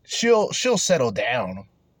 She'll settle down,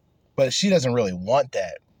 but she doesn't really want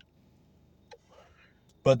that.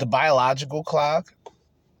 But the biological clock,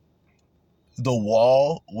 the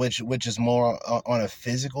wall, which is more on a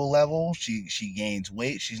physical level, she gains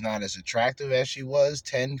weight. She's not as attractive as she was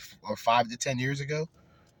 10 or 5 to 10 years ago.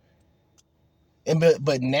 And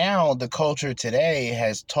but now the culture today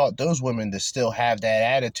has taught those women to still have that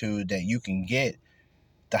attitude that you can get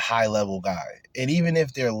the high level guy. And even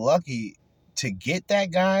if they're lucky to get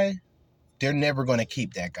that guy, they're never going to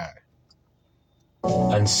keep that guy.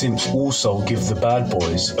 And simps also give the bad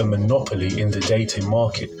boys a monopoly in the dating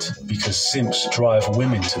market because simps drive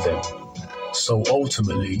women to them. So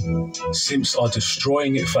ultimately, simps are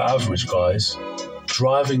destroying it for average guys,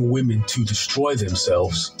 driving women to destroy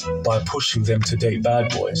themselves by pushing them to date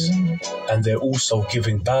bad boys. And they're also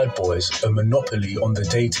giving bad boys a monopoly on the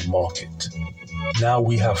dating market. Now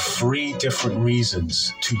we have 3 different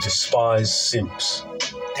reasons to despise simps.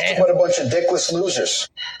 Damn. What a bunch of dickless losers.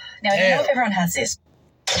 Now, I don't know if everyone has this.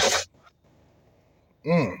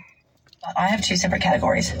 I have 2 separate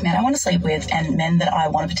categories. Men I want to sleep with and men that I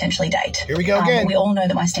want to potentially date. Here we go again. We all know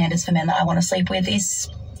that my standards for men that I want to sleep with is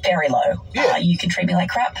very low. Yeah. You can treat me like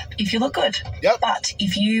crap if you look good. Yep. But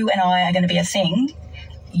if you and I are going to be a thing,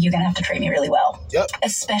 you're going to have to treat me really well. Yep.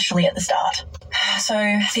 Especially at the start. So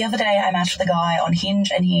the other day I matched with a guy on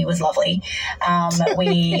Hinge and he was lovely. I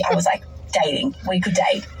was like, dating. We could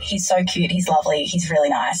date. He's so cute. He's lovely. He's really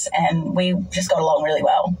nice. And we just got along really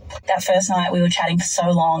well. That first night we were chatting for so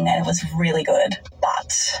long and it was really good.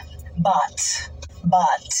 But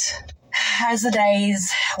as the days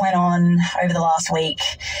went on over the last week,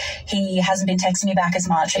 he hasn't been texting me back as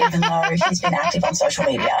much, even though he's been active on social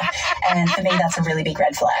media. And for me, that's a really big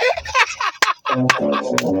red flag.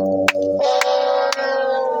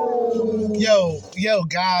 Yo,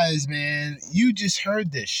 guys, man, you just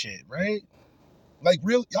heard this shit, right? Like,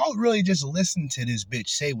 y'all really just listened to this bitch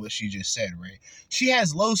say what she just said, right? She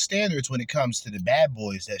has low standards when it comes to the bad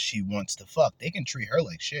boys that she wants to fuck. They can treat her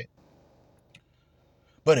like shit.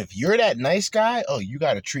 But if you're that nice guy, oh, you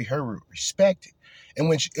got to treat her with respect. And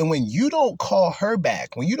when you don't call her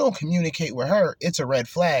back, when you don't communicate with her, it's a red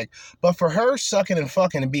flag. But for her sucking and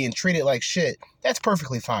fucking and being treated like shit, that's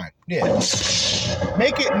perfectly fine. Yeah.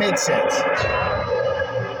 Make it make sense.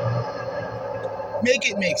 Make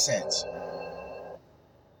it make sense.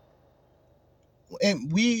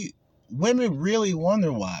 And women really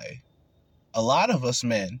wonder why a lot of us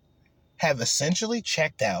men have essentially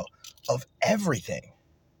checked out of everything.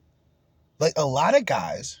 Like, a lot of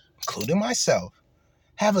guys, including myself,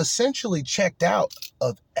 have essentially checked out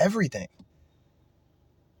of everything.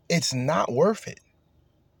 It's not worth it.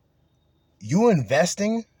 You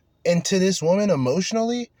investing into this woman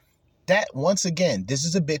emotionally, that, once again, this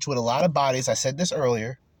is a bitch with a lot of bodies. I said this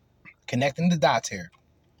earlier, connecting the dots here.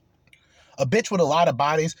 A bitch with a lot of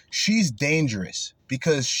bodies, she's dangerous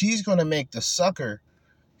because she's going to make the sucker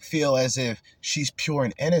feel as if she's pure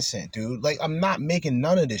and innocent, dude. Like, I'm not making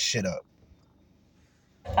none of this shit up.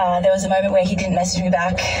 There was a moment where he didn't message me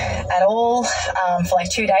back at all for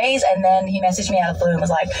like 2 days, and then he messaged me out of the blue and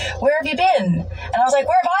was like, "Where have you been?" And I was like,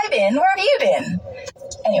 "Where have I been? Where have you been?"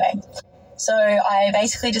 Anyway, so I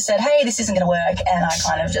basically just said, "Hey, this isn't going to work," and I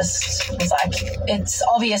kind of just was like, "It's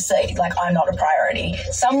obviously like I'm not a priority.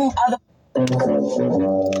 Some other." Oh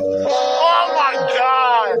my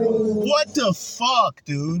God! What the fuck,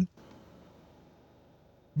 dude?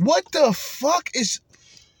 What the fuck is...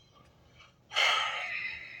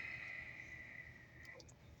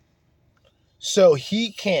 So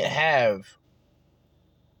he can't have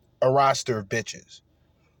a roster of bitches,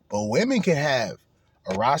 but women can have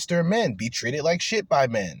a roster of men, be treated like shit by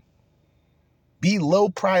men, be low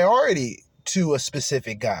priority to a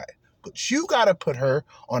specific guy, but you gotta put her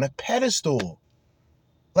on a pedestal.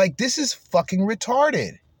 Like, this is fucking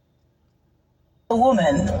retarded.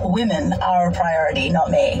 Women are a priority,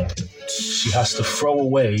 not me. She has to throw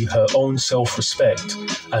away her own self-respect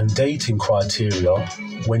and dating criteria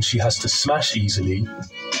when she has to smash easily,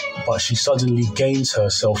 but she suddenly gains her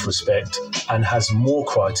self-respect and has more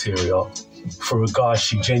criteria for a guy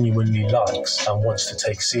she genuinely likes and wants to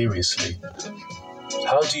take seriously.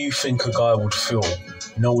 How do you think a guy would feel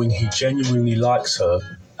knowing he genuinely likes her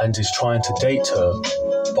and is trying to date her,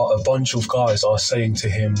 but a bunch of guys are saying to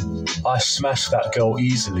him, "I smashed that girl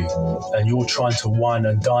easily," and you're trying to wine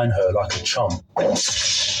and dine her like a chump?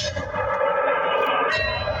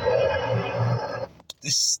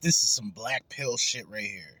 This is some black pill shit right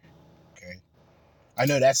here. Okay, I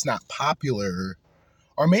know that's not popular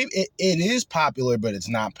Or maybe it is popular, but it's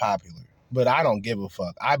not popular. But I don't give a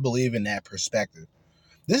fuck. I believe in that perspective.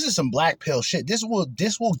 This is some black pill shit. This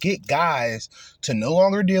will get guys to no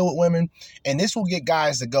longer deal with women, and this will get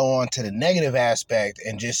guys to go on to the negative aspect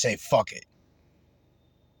and just say fuck it.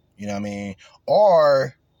 You know what I mean?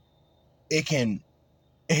 Or it can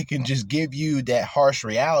just give you that harsh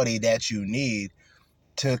reality that you need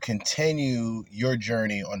to continue your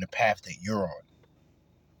journey on the path that you're on.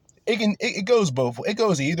 It goes both. It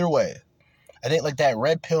goes either way. I think like that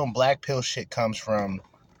red pill and black pill shit comes from,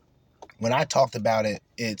 when I talked about it,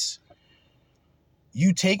 it's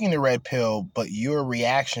you taking the red pill, but your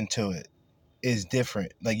reaction to it is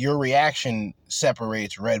different. Like your reaction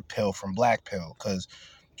separates red pill from black pill, because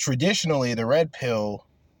traditionally the red pill,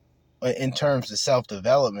 in terms of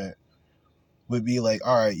self-development, would be like,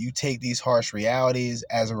 all right, you take these harsh realities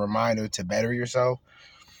as a reminder to better yourself.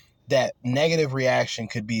 That negative reaction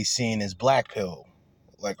could be seen as black pill.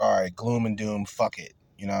 Like, all right, gloom and doom, fuck it.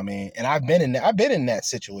 You know what I mean? And I've been in that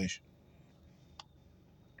situation.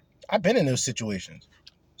 I've been in those situations.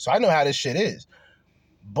 So I know how this shit is.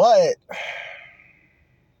 But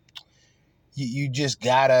you just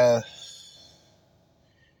gotta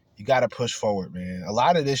push forward, man. A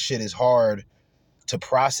lot of this shit is hard to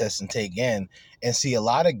process and take in. And see, a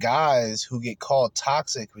lot of guys who get called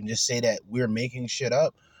toxic and just say that we're making shit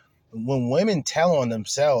up, when women tell on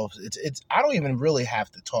themselves, it's I don't even really have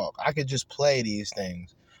to talk. I could just play these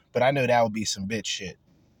things, but I know that would be some bitch shit,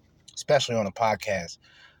 especially on a podcast.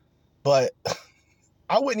 But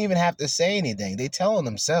I wouldn't even have to say anything. They tell on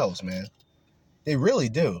themselves, man. They really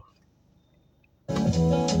do.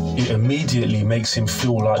 It immediately makes him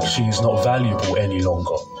feel like she's not valuable any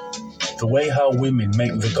longer. The way how women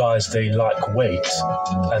make the guys they like wait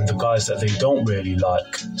and the guys that they don't really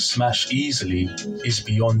like smash easily is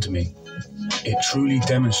beyond me. It truly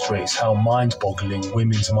demonstrates how mind-boggling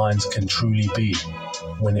women's minds can truly be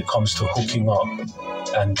when it comes to hooking up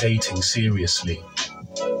and dating seriously.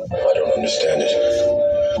 I don't understand it.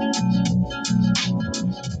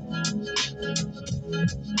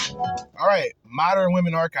 All right, Modern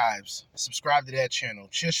Women Archives. Subscribe to that channel.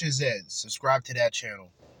 Chisha Zed. Subscribe to that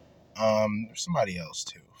channel. There's somebody else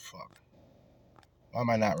too. Fuck. Why am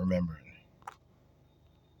I not remembering?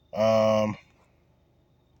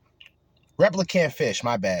 Replicant Fish.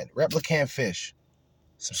 My bad. Replicant Fish.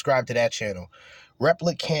 Subscribe to that channel.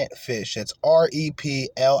 Replicant Fish. That's REPLICANT.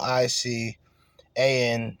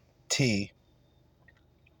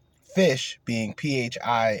 Fish being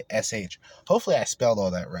PHISH. Hopefully I spelled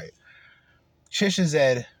all that right. Chisha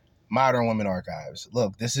Zed, Modern Women Archives.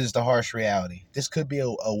 Look, this is the harsh reality. This could be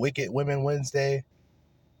a Wicked Women Wednesday.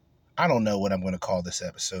 I don't know what I'm going to call this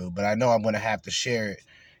episode, but I know I'm going to have to share it.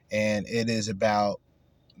 And it is about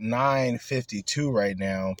 9:52 right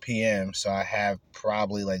now, p.m. So I have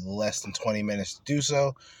probably like less than 20 minutes to do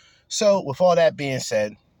so. So with all that being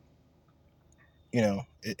said, you know,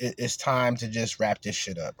 it's time to just wrap this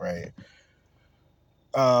shit up, right?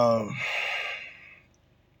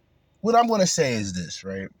 What I'm going to say is this,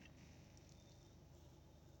 right?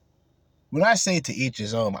 When I say to each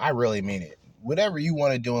his own, I really mean it. Whatever you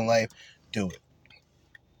want to do in life, do it.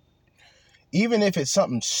 Even if it's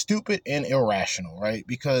something stupid and irrational, right?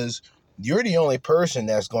 Because you're the only person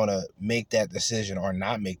that's going to make that decision or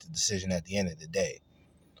not make the decision at the end of the day.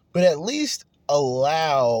 But at least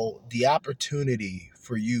allow the opportunity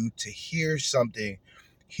for you to hear something,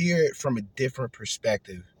 hear it from a different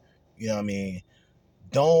perspective. You know what I mean?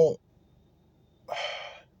 Don't,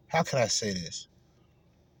 how can I say this?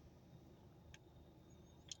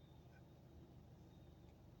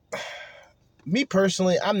 Me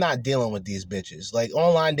personally, I'm not dealing with these bitches. Like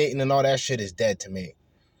online dating and all that shit is dead to me.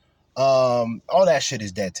 All that shit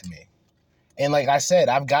is dead to me. And like I said,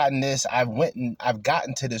 I've gotten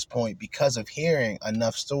to this point because of hearing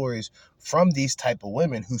enough stories from these type of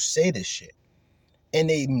women who say this shit. And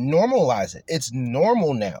they normalize it. It's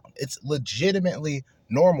normal now. It's legitimately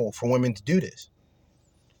normal for women to do this.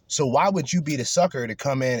 So why would you be the sucker to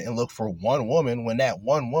come in and look for one woman when that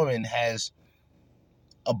one woman has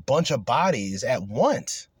a bunch of bodies at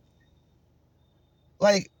once?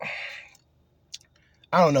 Like,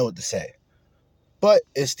 I don't know what to say. But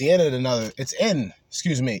it's the end of it's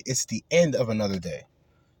the end of another day.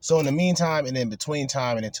 So in the meantime and in between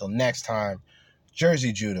time and until next time,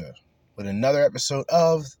 Jersey Judah with another episode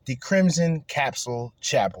of the Crimson Capsule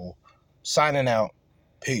Chapel. Signing out.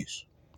 Peace.